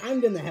gosh, I'm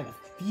gonna have a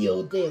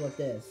field day with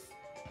this.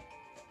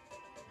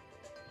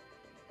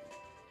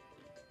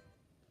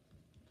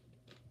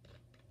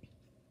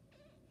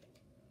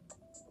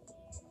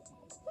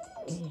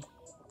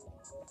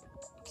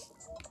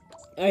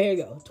 Alright, here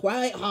we go.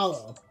 Twilight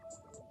Hollow.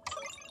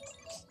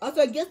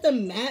 Also, I guess the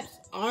maps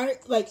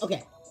aren't, like,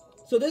 okay.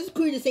 So this is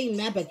clearly the same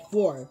map as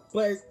before,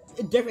 but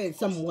it's different in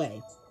some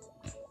way.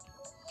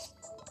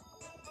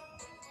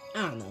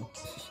 I don't know.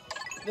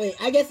 Wait,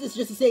 I guess it's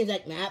just the same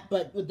exact map,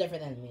 but with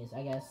different enemies,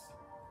 I guess.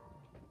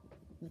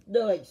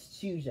 No, like,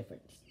 huge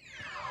difference.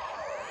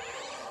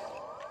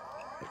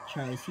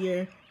 Tries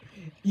here.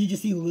 You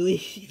just see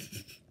Lily.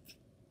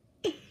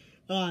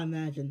 Oh,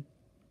 imagine.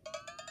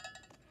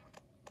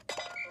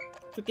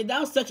 Freaking, that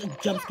was such a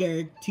jump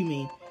scare to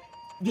me.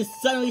 Just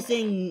suddenly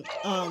seeing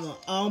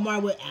Almar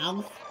with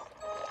Alf,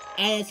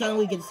 and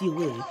suddenly get to see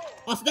Lily.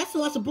 Also, that's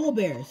lots of bull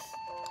bears.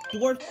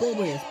 Dwarf bull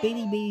bears.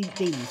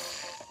 Babies.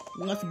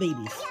 Lots of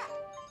babies.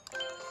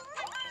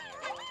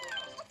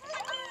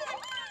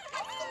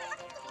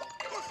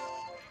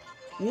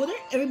 Will there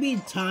ever be a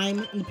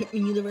time in the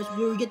Pikmin universe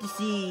where we get to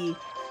see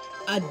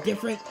a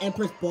different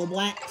Empress Bull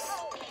Blacks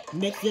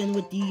mixed in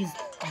with these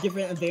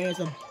different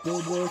variants of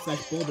bull boars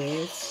 / bull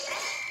bears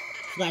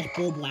 /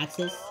 bull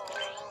blackses?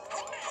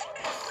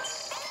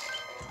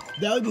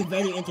 That would be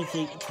very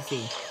interesting to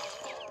see.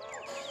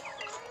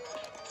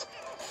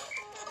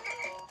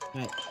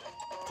 Alright.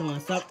 Come on,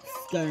 stop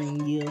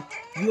scaring you.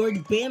 You already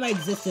banned my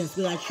existence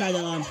when I try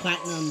to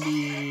platinum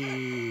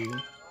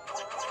the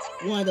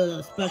one of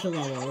those special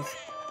levels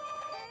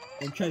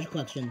in treasure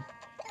collection.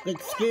 Like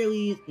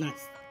not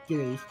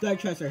scary. Star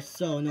chests are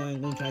so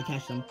annoying when you try to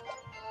catch them.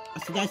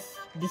 So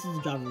this is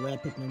the job of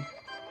red Pikmin.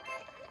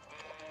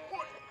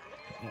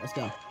 Alright, let's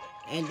go.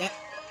 And that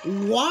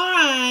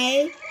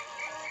why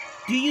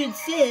do you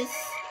insist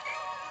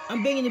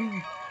on being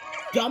the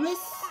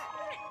dumbest?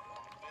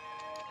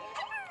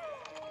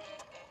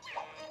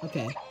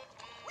 Okay.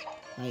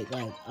 Like,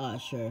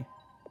 sure.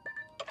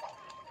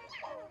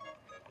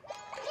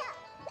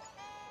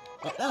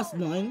 Oh, that's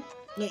annoying.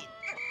 Like,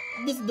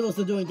 this is the most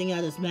annoying thing out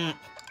of this map.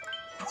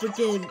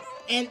 Freaking,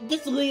 and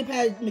just the leap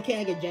pad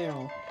mechanic in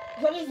general.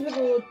 Some of these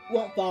people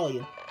won't follow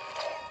you.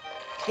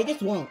 They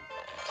just won't.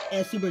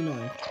 And it's super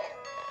annoying.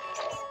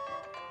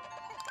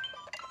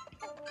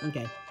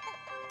 Okay.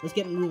 Let's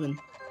get moving.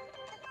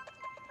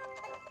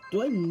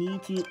 Do I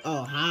need to...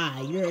 Oh,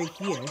 hi. You're right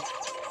here.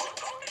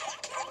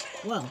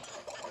 Well.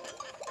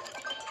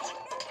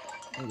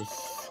 Let me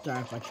just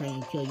start by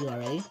trying to kill you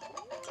already.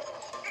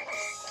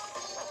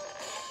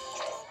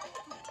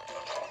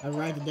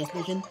 Arrived at the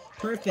destination.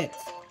 Perfect.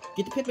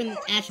 Get the Pikmin and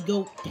Ash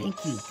go.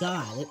 Thank you.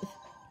 God.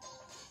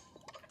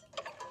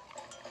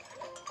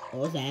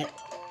 What was that?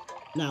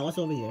 Nah, what's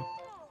over here?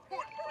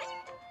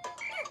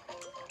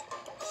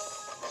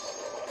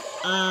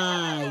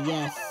 Ah,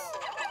 yes.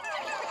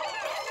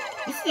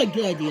 This is a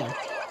good idea.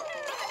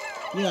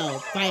 You know,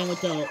 fighting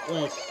with the,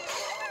 like,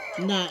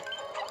 not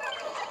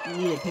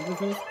needed Pikmin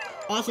first.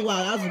 Also,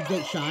 wow, that was a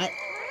great shot.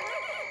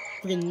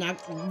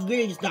 Freaking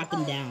really just knocked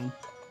them down.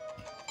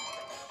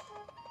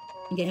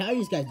 Okay, how are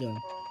these guys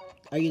doing?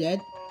 Are you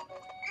dead?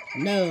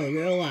 No,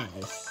 you're alive.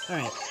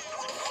 Alright.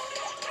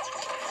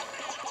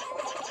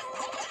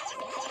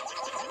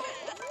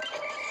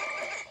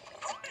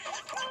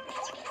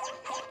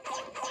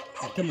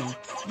 Come on.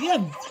 You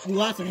have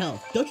lots of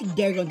health. Don't you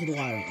dare go into the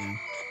water right now.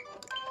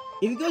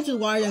 If you go into the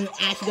water, then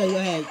Ash go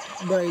ahead,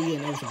 bury you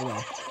in every single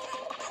way.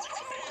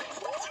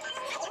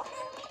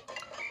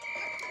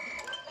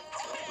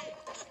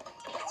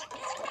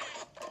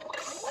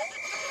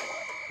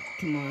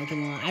 Come on,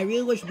 come on. I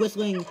really wish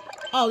whistling...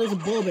 Oh, there's a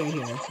bull bear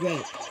here.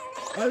 Great.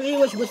 I really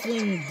wish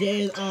whistling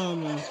did,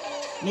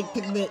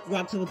 make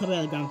rock people come out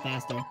of the ground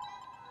faster.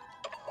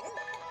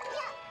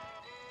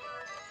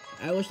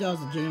 I wish that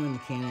was a genuine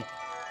mechanic.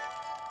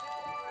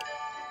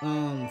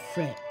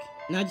 Frick.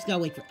 Now I just gotta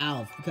wait for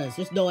Alf, because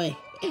there's no way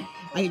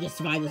I can just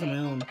survive this on my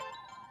own.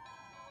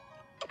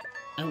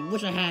 I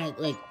wish I had,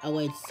 like, a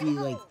way to see,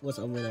 like, what's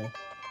over there.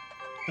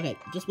 Okay,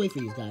 just wait for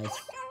these guys.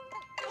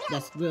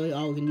 That's really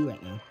all we can do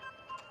right now.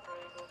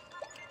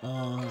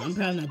 I'm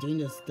probably not doing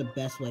this the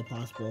best way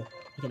possible.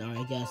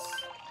 I guess.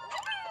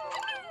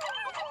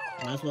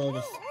 Might as well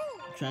just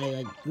try to,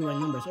 like, do right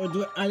numbers. Or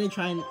are they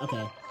trying...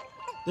 Okay.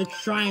 They're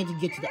trying to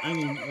get to the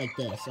onion like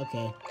this.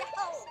 Okay.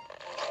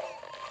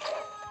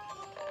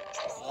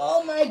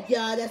 Oh my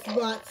god, that's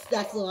lots.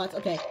 That's lots.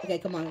 Okay, okay,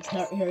 come on.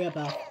 Hurry up,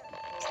 Al.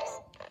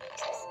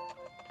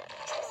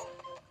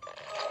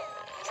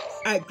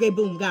 Alright, great,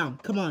 boom, down.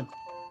 Come on.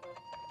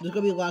 There's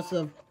gonna be lots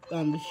of,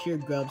 sheer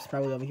grubs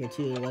probably over here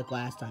too, like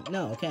last time.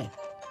 No, okay.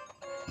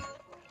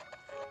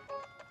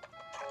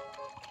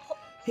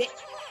 Hit.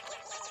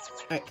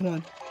 Alright, come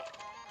on.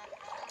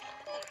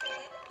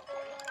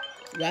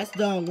 That's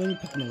the wing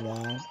Pikmin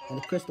wall, and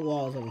the crystal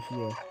wall is over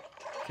here.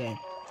 Okay.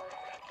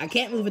 I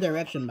can't move a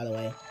direction, by the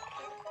way.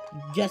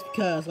 Just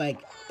because, like,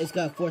 it's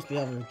gonna force me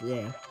over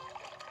there.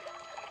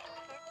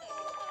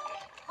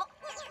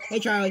 Hey,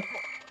 Charlie.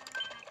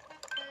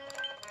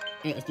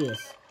 Alright, let's do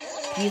this.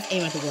 Please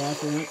aim at the wall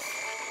for once.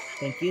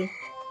 Thank you.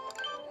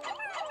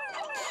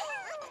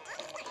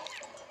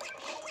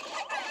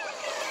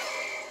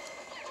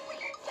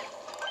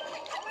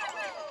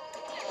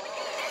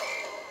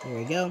 There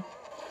we go.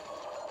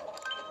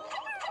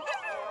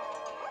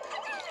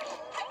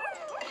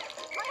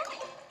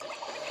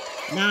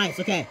 Nice,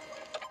 okay.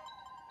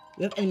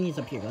 We have enemies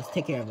up here. Let's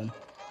take care of them.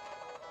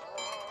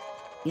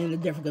 And they're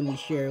definitely gonna be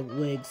sheer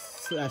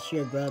wigs,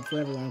 sheer grubs,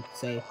 whatever you want to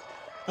say.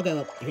 Okay,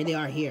 well, here they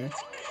are here.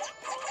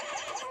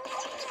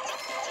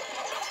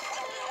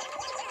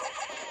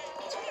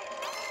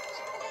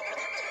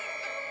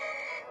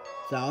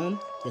 Saw them?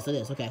 Yes, it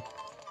is. Okay.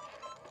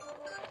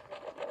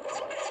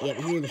 Yep,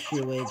 here are the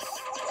sheer wigs.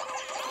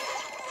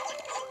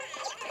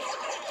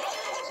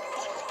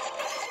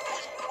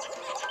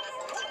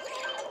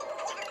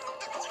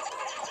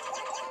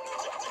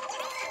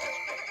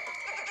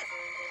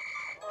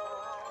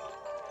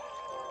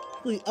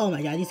 Oh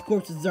my god, these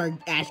corpses are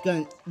actually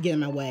gonna get in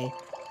my way.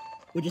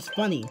 Which is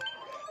funny.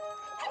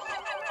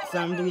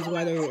 Some of the reason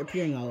why they're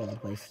appearing all over the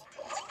place.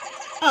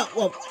 Oh,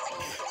 well,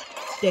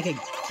 they could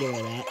get rid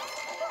of that.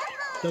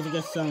 Those are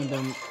just some of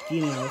them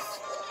females.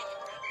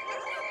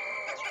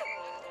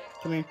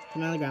 Come here,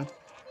 come out of the ground.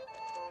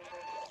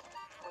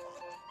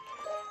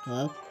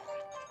 Hello?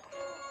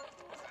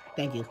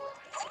 Thank you.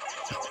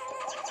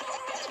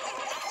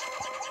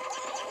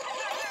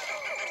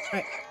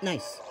 Alright,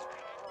 nice.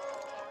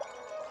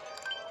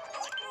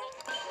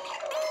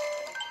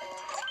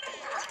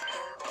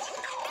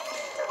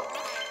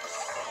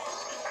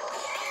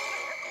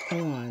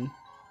 Hold on.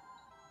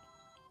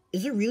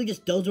 Is it really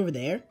just those over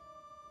there?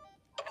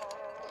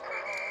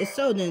 If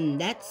so, then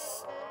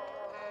that's...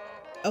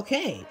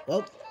 Okay,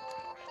 well...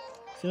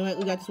 So like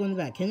we got this one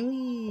back. Can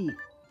we...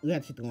 We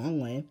have to take the long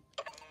way.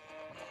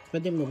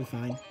 But then we'll be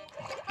fine.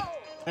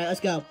 Alright, let's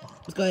go.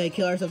 Let's go ahead and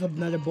kill ourselves with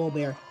another bull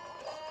bear.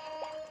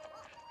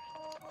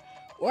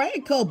 Why are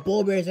they called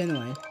bull bears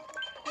anyway?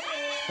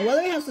 And why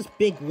do they have such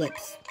big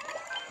lips?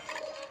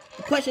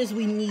 The questions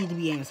we need to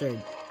be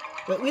answered.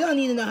 But we don't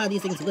need to know how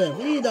these things live.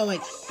 We need to know,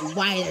 like,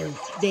 why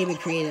they've been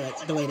created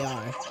like, the way they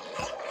are.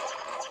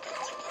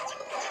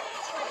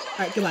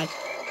 Alright, goodbye.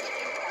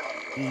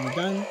 You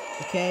done?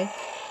 Okay.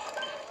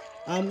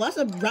 Lots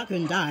of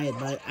Rockman died,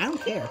 but I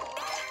don't care.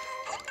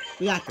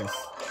 We got this.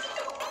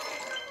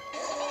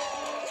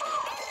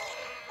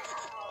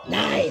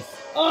 Nice!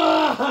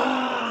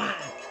 Oh!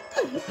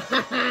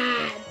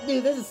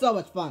 Dude, this is so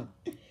much fun.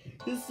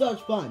 This is so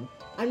much fun.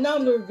 I know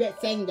I'm gonna regret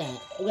saying that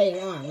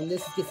later on when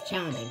this gets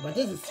challenging, but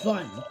this is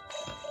fun.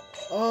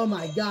 Oh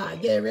my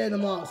god, getting rid of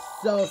them all is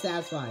so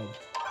satisfying.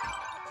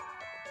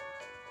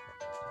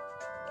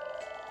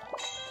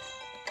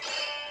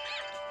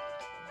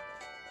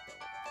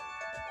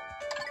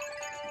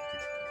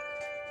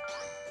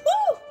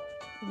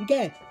 Woo!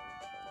 Okay.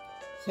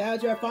 So now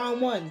to our final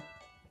one.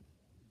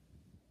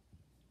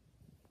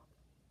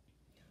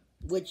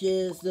 Which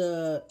is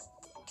the...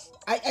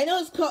 I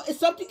know it's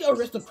something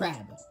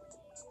Aristocrab.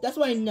 That's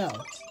what I know.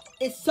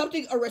 It's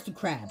something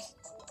Aristocrab.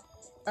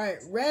 Alright,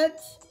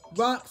 reds,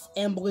 rocks,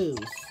 and blues.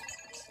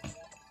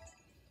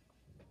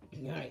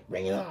 Alright,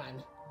 bring it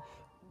on.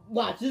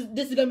 Watch,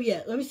 this is gonna be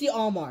it. Let me see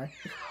Almar.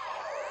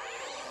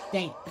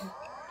 Dang.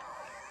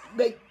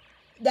 Like,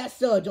 that's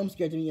still a jump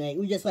scare to me. Like,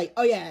 we just like,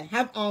 oh yeah,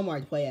 have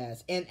Almar to play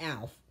as, and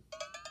Alf.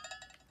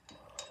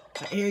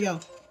 Alright, here we go.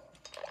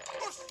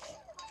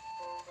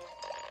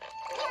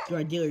 Do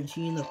our dealer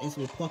routine of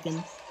instantly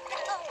plucking.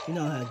 You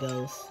know how it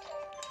goes.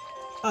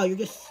 Oh, you're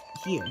just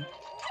here.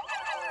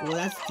 Well,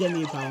 that's gonna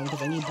be a problem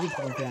because I need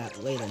blueprint for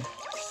that later.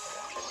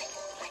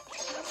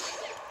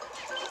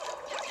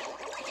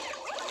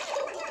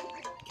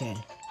 Okay.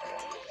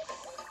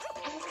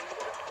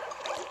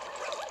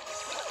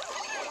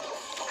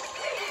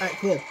 Alright,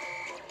 cool.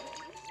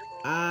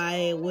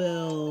 I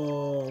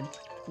will...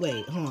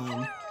 Wait, hold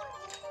on.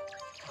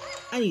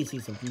 I need to see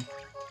something.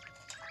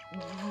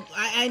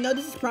 I know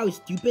this is probably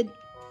stupid,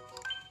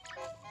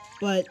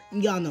 but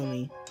y'all know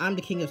me. I'm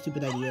the king of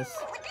stupid ideas.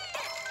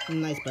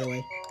 I'm nice, by the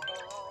way.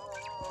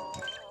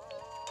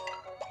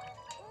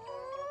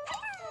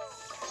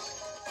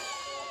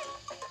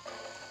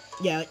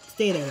 Yeah,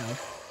 stay there, though.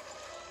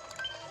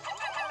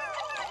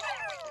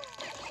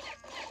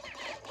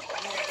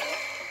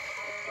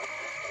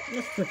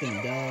 Let's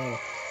freaking go.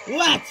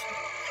 Let's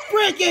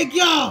freaking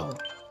go!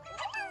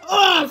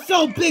 Oh, I'm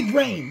so big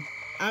brain!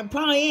 I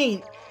probably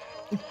ain't.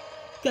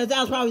 Because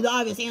that was probably the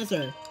obvious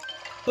answer.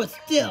 But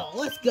still,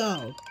 let's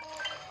go.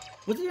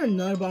 Wasn't there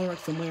another bomb rock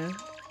somewhere?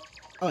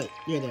 Oh, wait,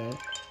 you're there.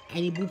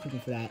 I need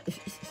blueprint for that.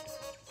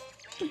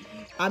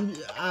 I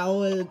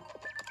was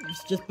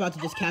just about to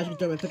just casually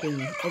throw my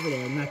Pikmin over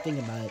there and not think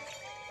about it.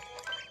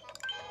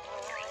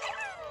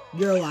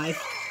 You're alive.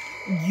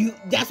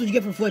 That's what you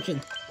get for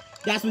flinching.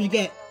 That's what you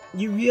get.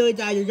 You really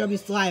died, you're gonna be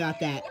sly about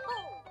that.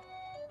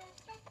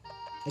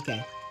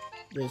 Okay.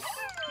 There's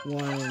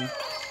 1,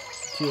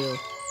 2...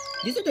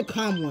 These are the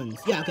calm ones.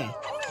 Yeah, okay.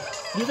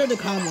 These are the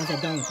calm ones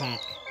that don't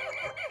attack.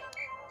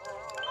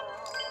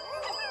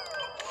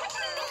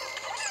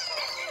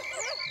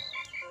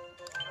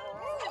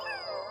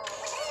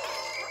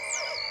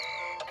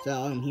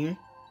 So, I'm here.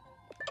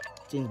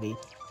 Seems to be.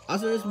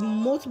 Also, there's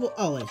multiple...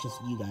 Oh, it's just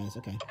you guys.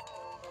 Okay.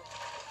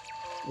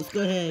 Let's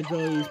go ahead and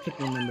grow these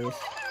Pikmin numbers.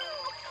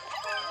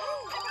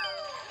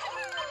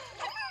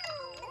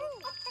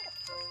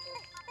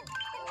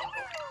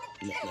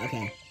 Yeah,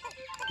 okay.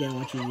 Didn't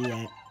want you to do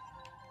that.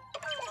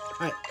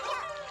 Alright.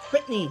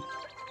 Brittany!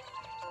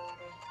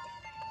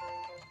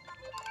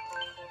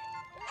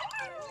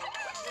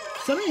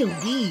 So many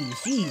leaves,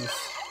 jeez.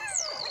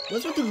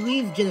 What's with the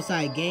leaf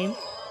genocide, game?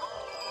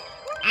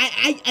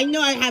 I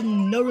know I have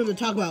no room to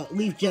talk about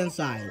leaf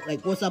genocide.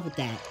 Like, what's up with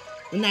that?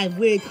 When I've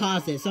really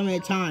caused it so many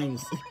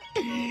times.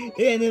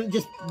 And then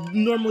just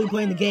normally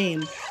playing the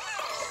game.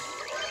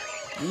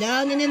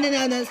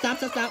 No.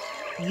 Stop.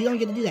 You don't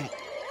get to do that.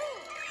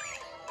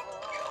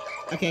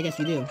 Okay, I guess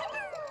we do.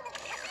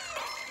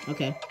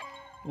 Okay.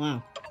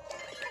 Wow.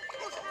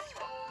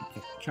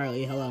 Okay,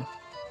 Charlie, hello.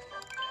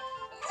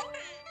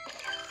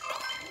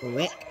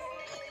 Rick.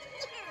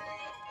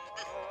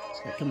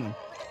 Right, come on.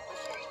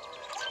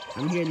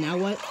 I'm here now,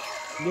 what?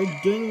 You're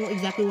doing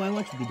exactly what I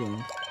want you to be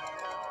doing.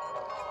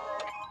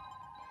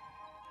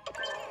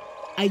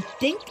 I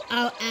think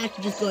I'll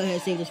actually just go ahead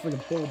and save this for the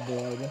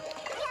board.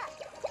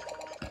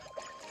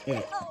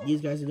 Alright,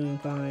 these guys are doing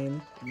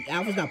fine.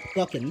 Alpha's not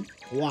plucking.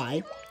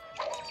 Why?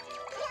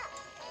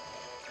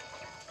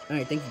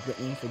 Alright, thank you,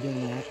 Brittany, for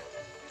doing that.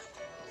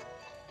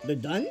 They're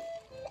done?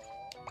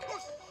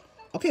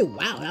 Okay,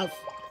 wow, that was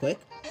quick.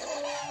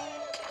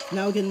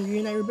 Now we can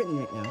reunite with Brittany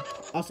right now.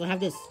 Also, have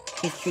this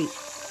treat.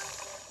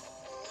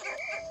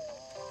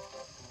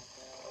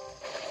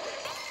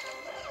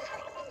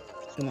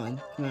 Come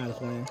on, come out of the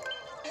corner.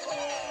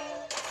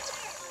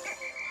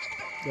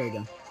 There we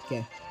go.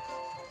 Okay.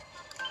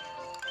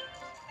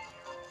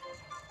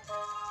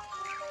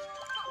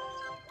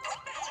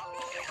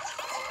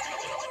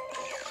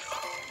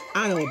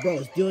 I don't know what bro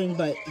was doing,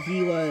 but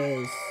he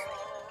was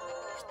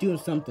doing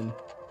something.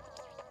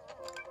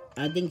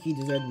 I think he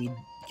deserved to be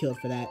killed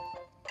for that.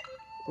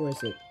 Where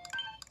is it?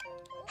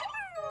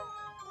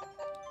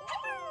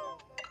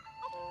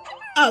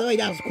 Oh, wait,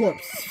 that was a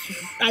corpse.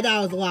 I thought I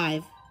was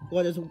alive.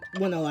 Well, there's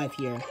one alive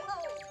here.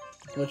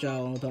 Which I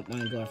don't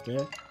mind go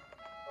after.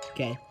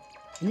 Okay.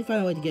 I need to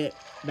find a way to get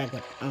back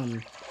with,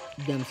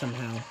 them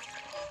somehow.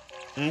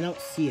 And I don't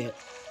see it,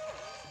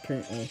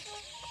 currently.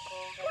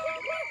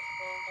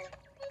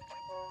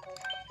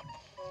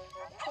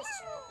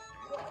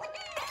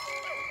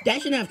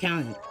 That shouldn't have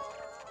counted.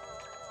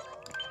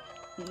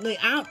 Like,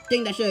 I don't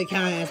think that should have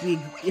counted as me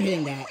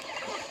hitting that.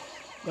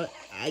 But,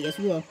 I guess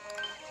we will.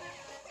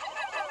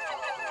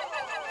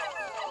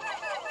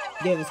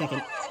 Give it a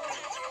second.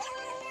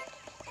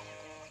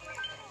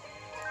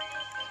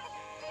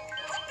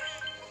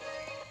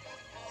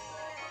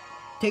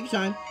 Take your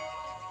time.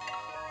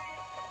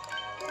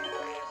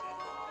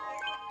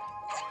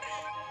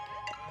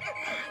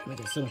 Make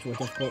it so much more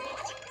difficult.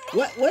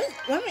 What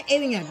am I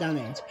aiming at down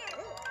there?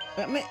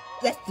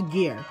 That's the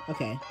gear.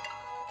 Okay.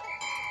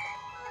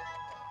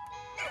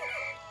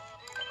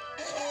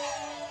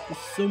 There's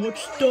so much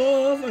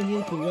stuff I need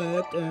to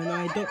collect, and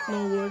I don't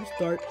know where to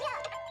start.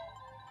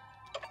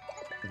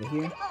 Over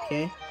here.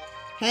 Okay.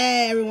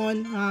 Hey,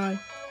 everyone. Hi.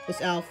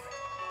 It's Elf.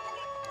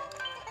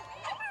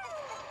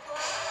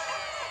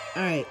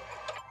 Alright.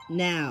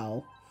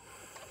 Now.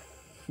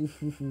 Blue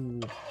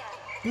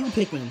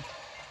Pikmin.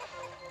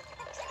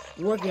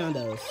 Working on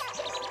those.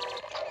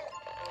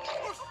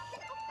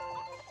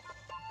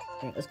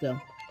 Alright, let's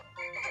go.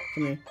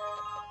 Come here.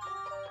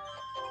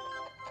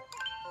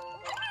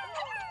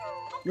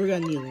 We're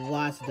gonna need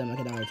lots of them, I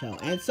can already tell.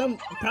 And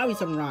probably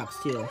some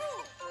rocks, too.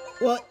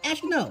 Well,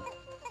 actually, no.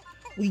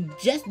 We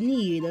just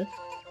need...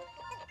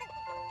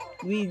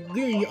 We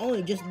really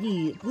only just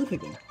need blue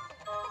Pikmin.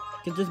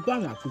 Because there's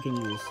bomb rock we can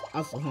use.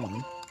 Also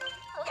home.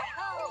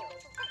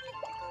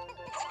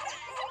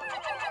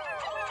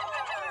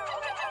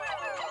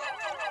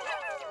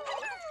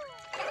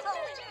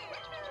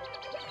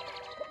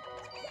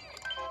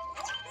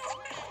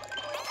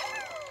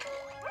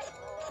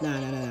 No.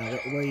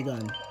 Where are you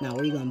going? No,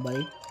 where are you going,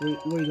 buddy?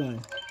 Where are you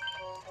going?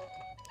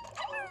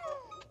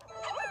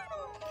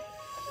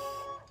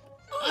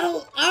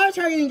 Oh, auto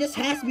targeting just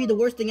has to be the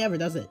worst thing ever,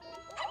 does it?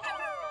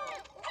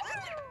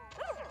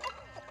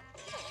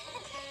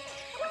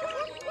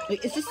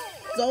 Like, it's just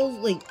so,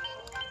 like...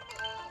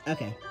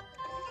 Okay.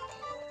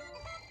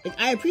 Like,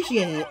 I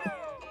appreciate it,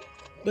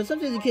 but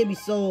sometimes it can be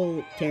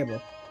so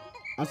terrible.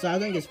 Also, I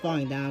think it's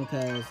falling down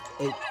because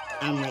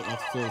I'm right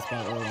next to the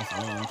spot where it wants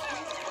to land.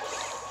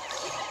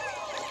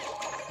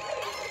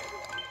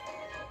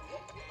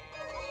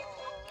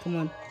 Come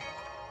on.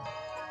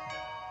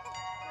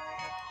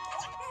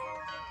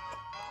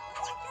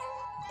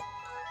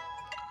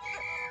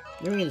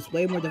 They're making this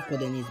way more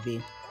difficult than it needs to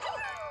be.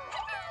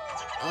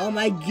 Oh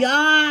my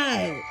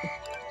god!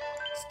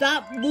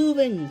 Stop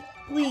moving!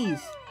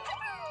 Please!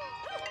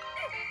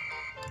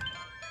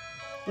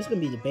 This is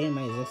gonna be the bane of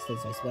my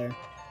existence, I swear.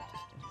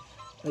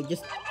 Like,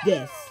 just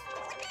this.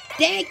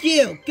 Thank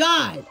you!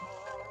 God!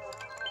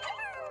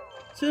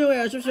 So anyway,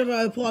 I was just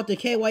about to pull out the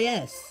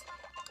KYS.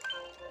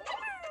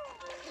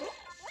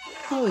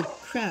 Holy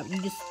crap,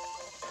 you just...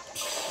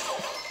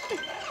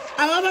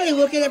 I love how you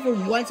look at it for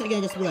 1 second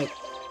and just be like,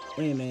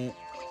 wait a minute.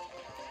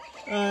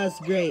 Oh, that's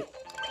great.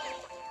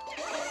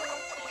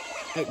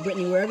 Alright,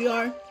 Brittany, wherever you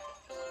are,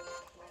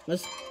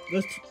 let's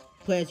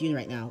play as unit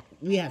right now.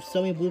 We have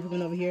so many blue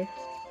Pikmin over here.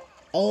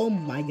 Oh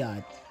my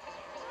god.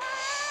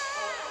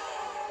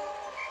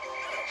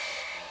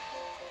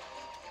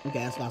 Okay,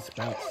 that's lots of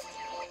sprouts.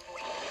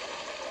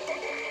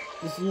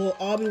 This will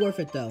all be worth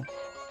it though.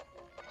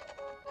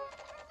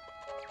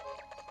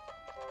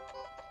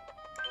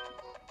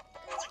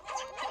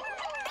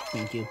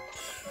 Thank you.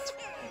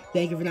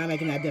 Thank you for not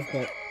making that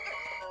difficult.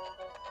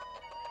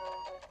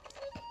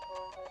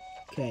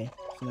 Okay,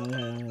 so now we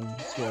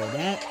have to get rid of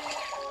that.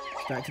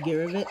 Start to get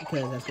rid of it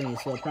because that's going to be a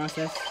slow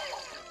process.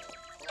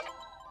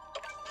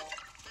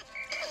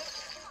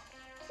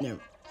 No.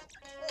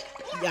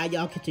 Yeah,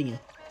 y'all continue.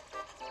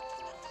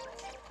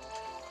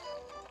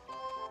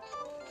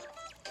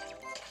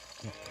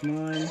 Come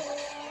on.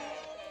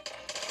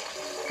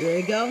 There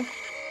you go.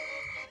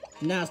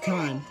 Now it's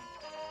time.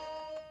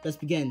 Let's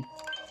begin.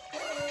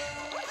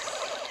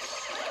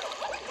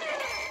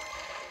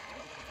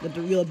 Let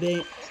the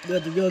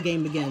real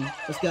game begin.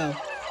 Let's go.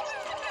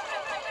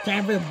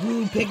 Time for the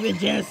blue Pikmin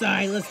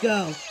genocide. Let's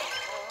go.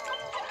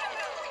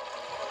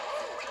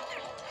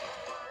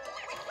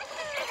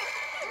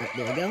 Alright,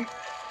 there we go.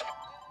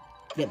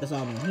 Get this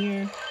all in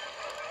here.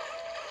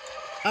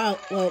 Oh,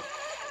 well.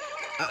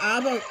 How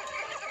about...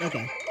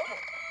 Okay.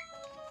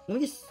 Let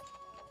me just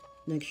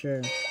make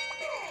sure.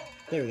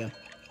 There we go.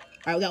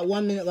 Alright, we got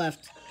 1 minute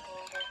left.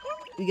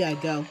 We gotta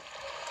go.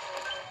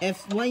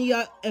 If one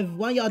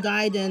of y'all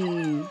die,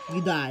 then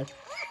you die.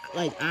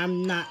 Like,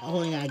 I'm not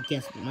holding that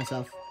against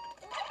myself.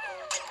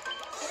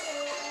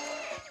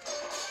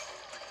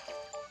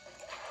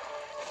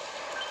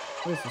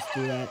 Let's just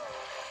do that.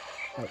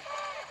 Oh,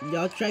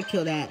 y'all try to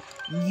kill that.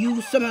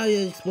 You somehow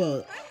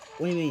explode.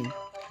 What do you mean?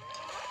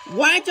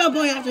 Why aren't y'all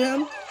going after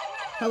him?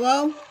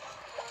 Hello?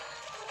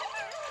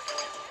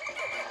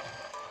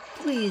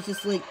 Please,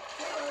 just like,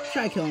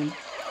 try to kill him.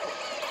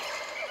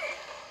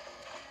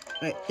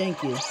 Alright,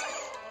 thank you.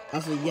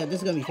 Also, yeah,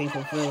 this is gonna be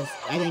painful first.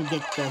 I didn't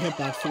get the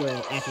hitbox to where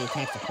it actually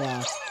attacks the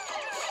claw.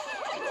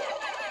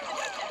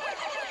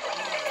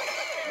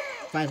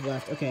 5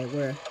 left. Okay,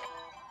 where?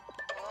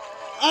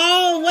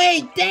 Oh,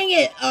 wait! Dang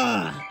it!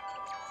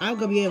 I'm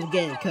gonna be able to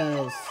get it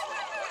because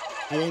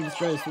I didn't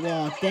destroy this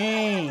wall.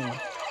 Dang!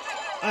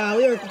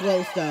 We were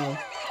close though.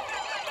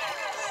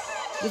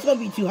 This is gonna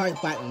be too hard to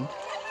platinum.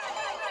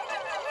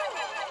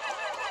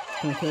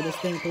 Can I kill this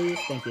thing, please?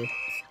 Thank you.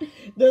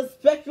 The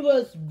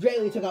Spectralists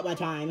greatly took up my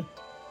time.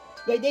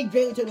 Like, they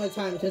greatly took my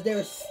time because they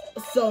were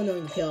so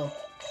annoying to kill.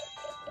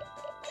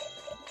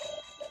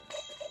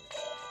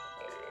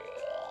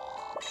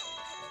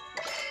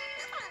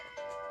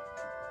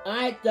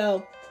 Alright,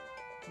 so,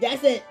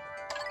 that's it.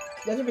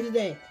 That's it for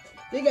today.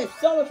 Thank you guys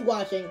so much for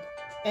watching.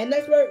 And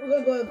next we're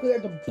gonna go and clear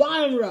the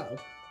bottom row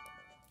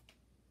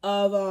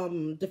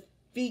of,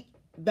 defeat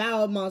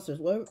battle monsters.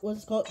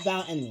 What's it called?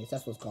 Battle enemies,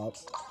 that's what it's called.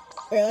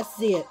 Alright, let's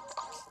see it.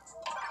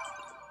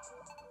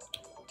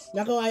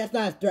 Not gonna lie, that's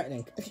not as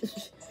threatening.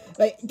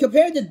 Like,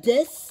 compared to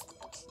this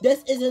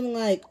isn't,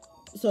 like,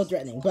 so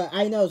threatening. But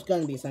I know it's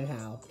gonna be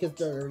somehow, because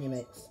they're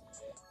remakes.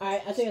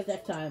 Alright, I'll see you guys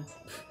next time.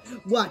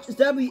 Watch,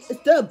 instead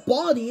of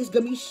Baldy, it's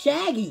gonna be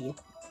Shaggy.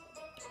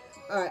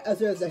 Alright, I'll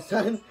see you guys next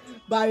time.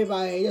 Bye,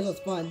 everybody. This was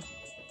fun.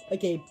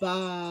 Okay,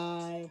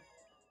 bye.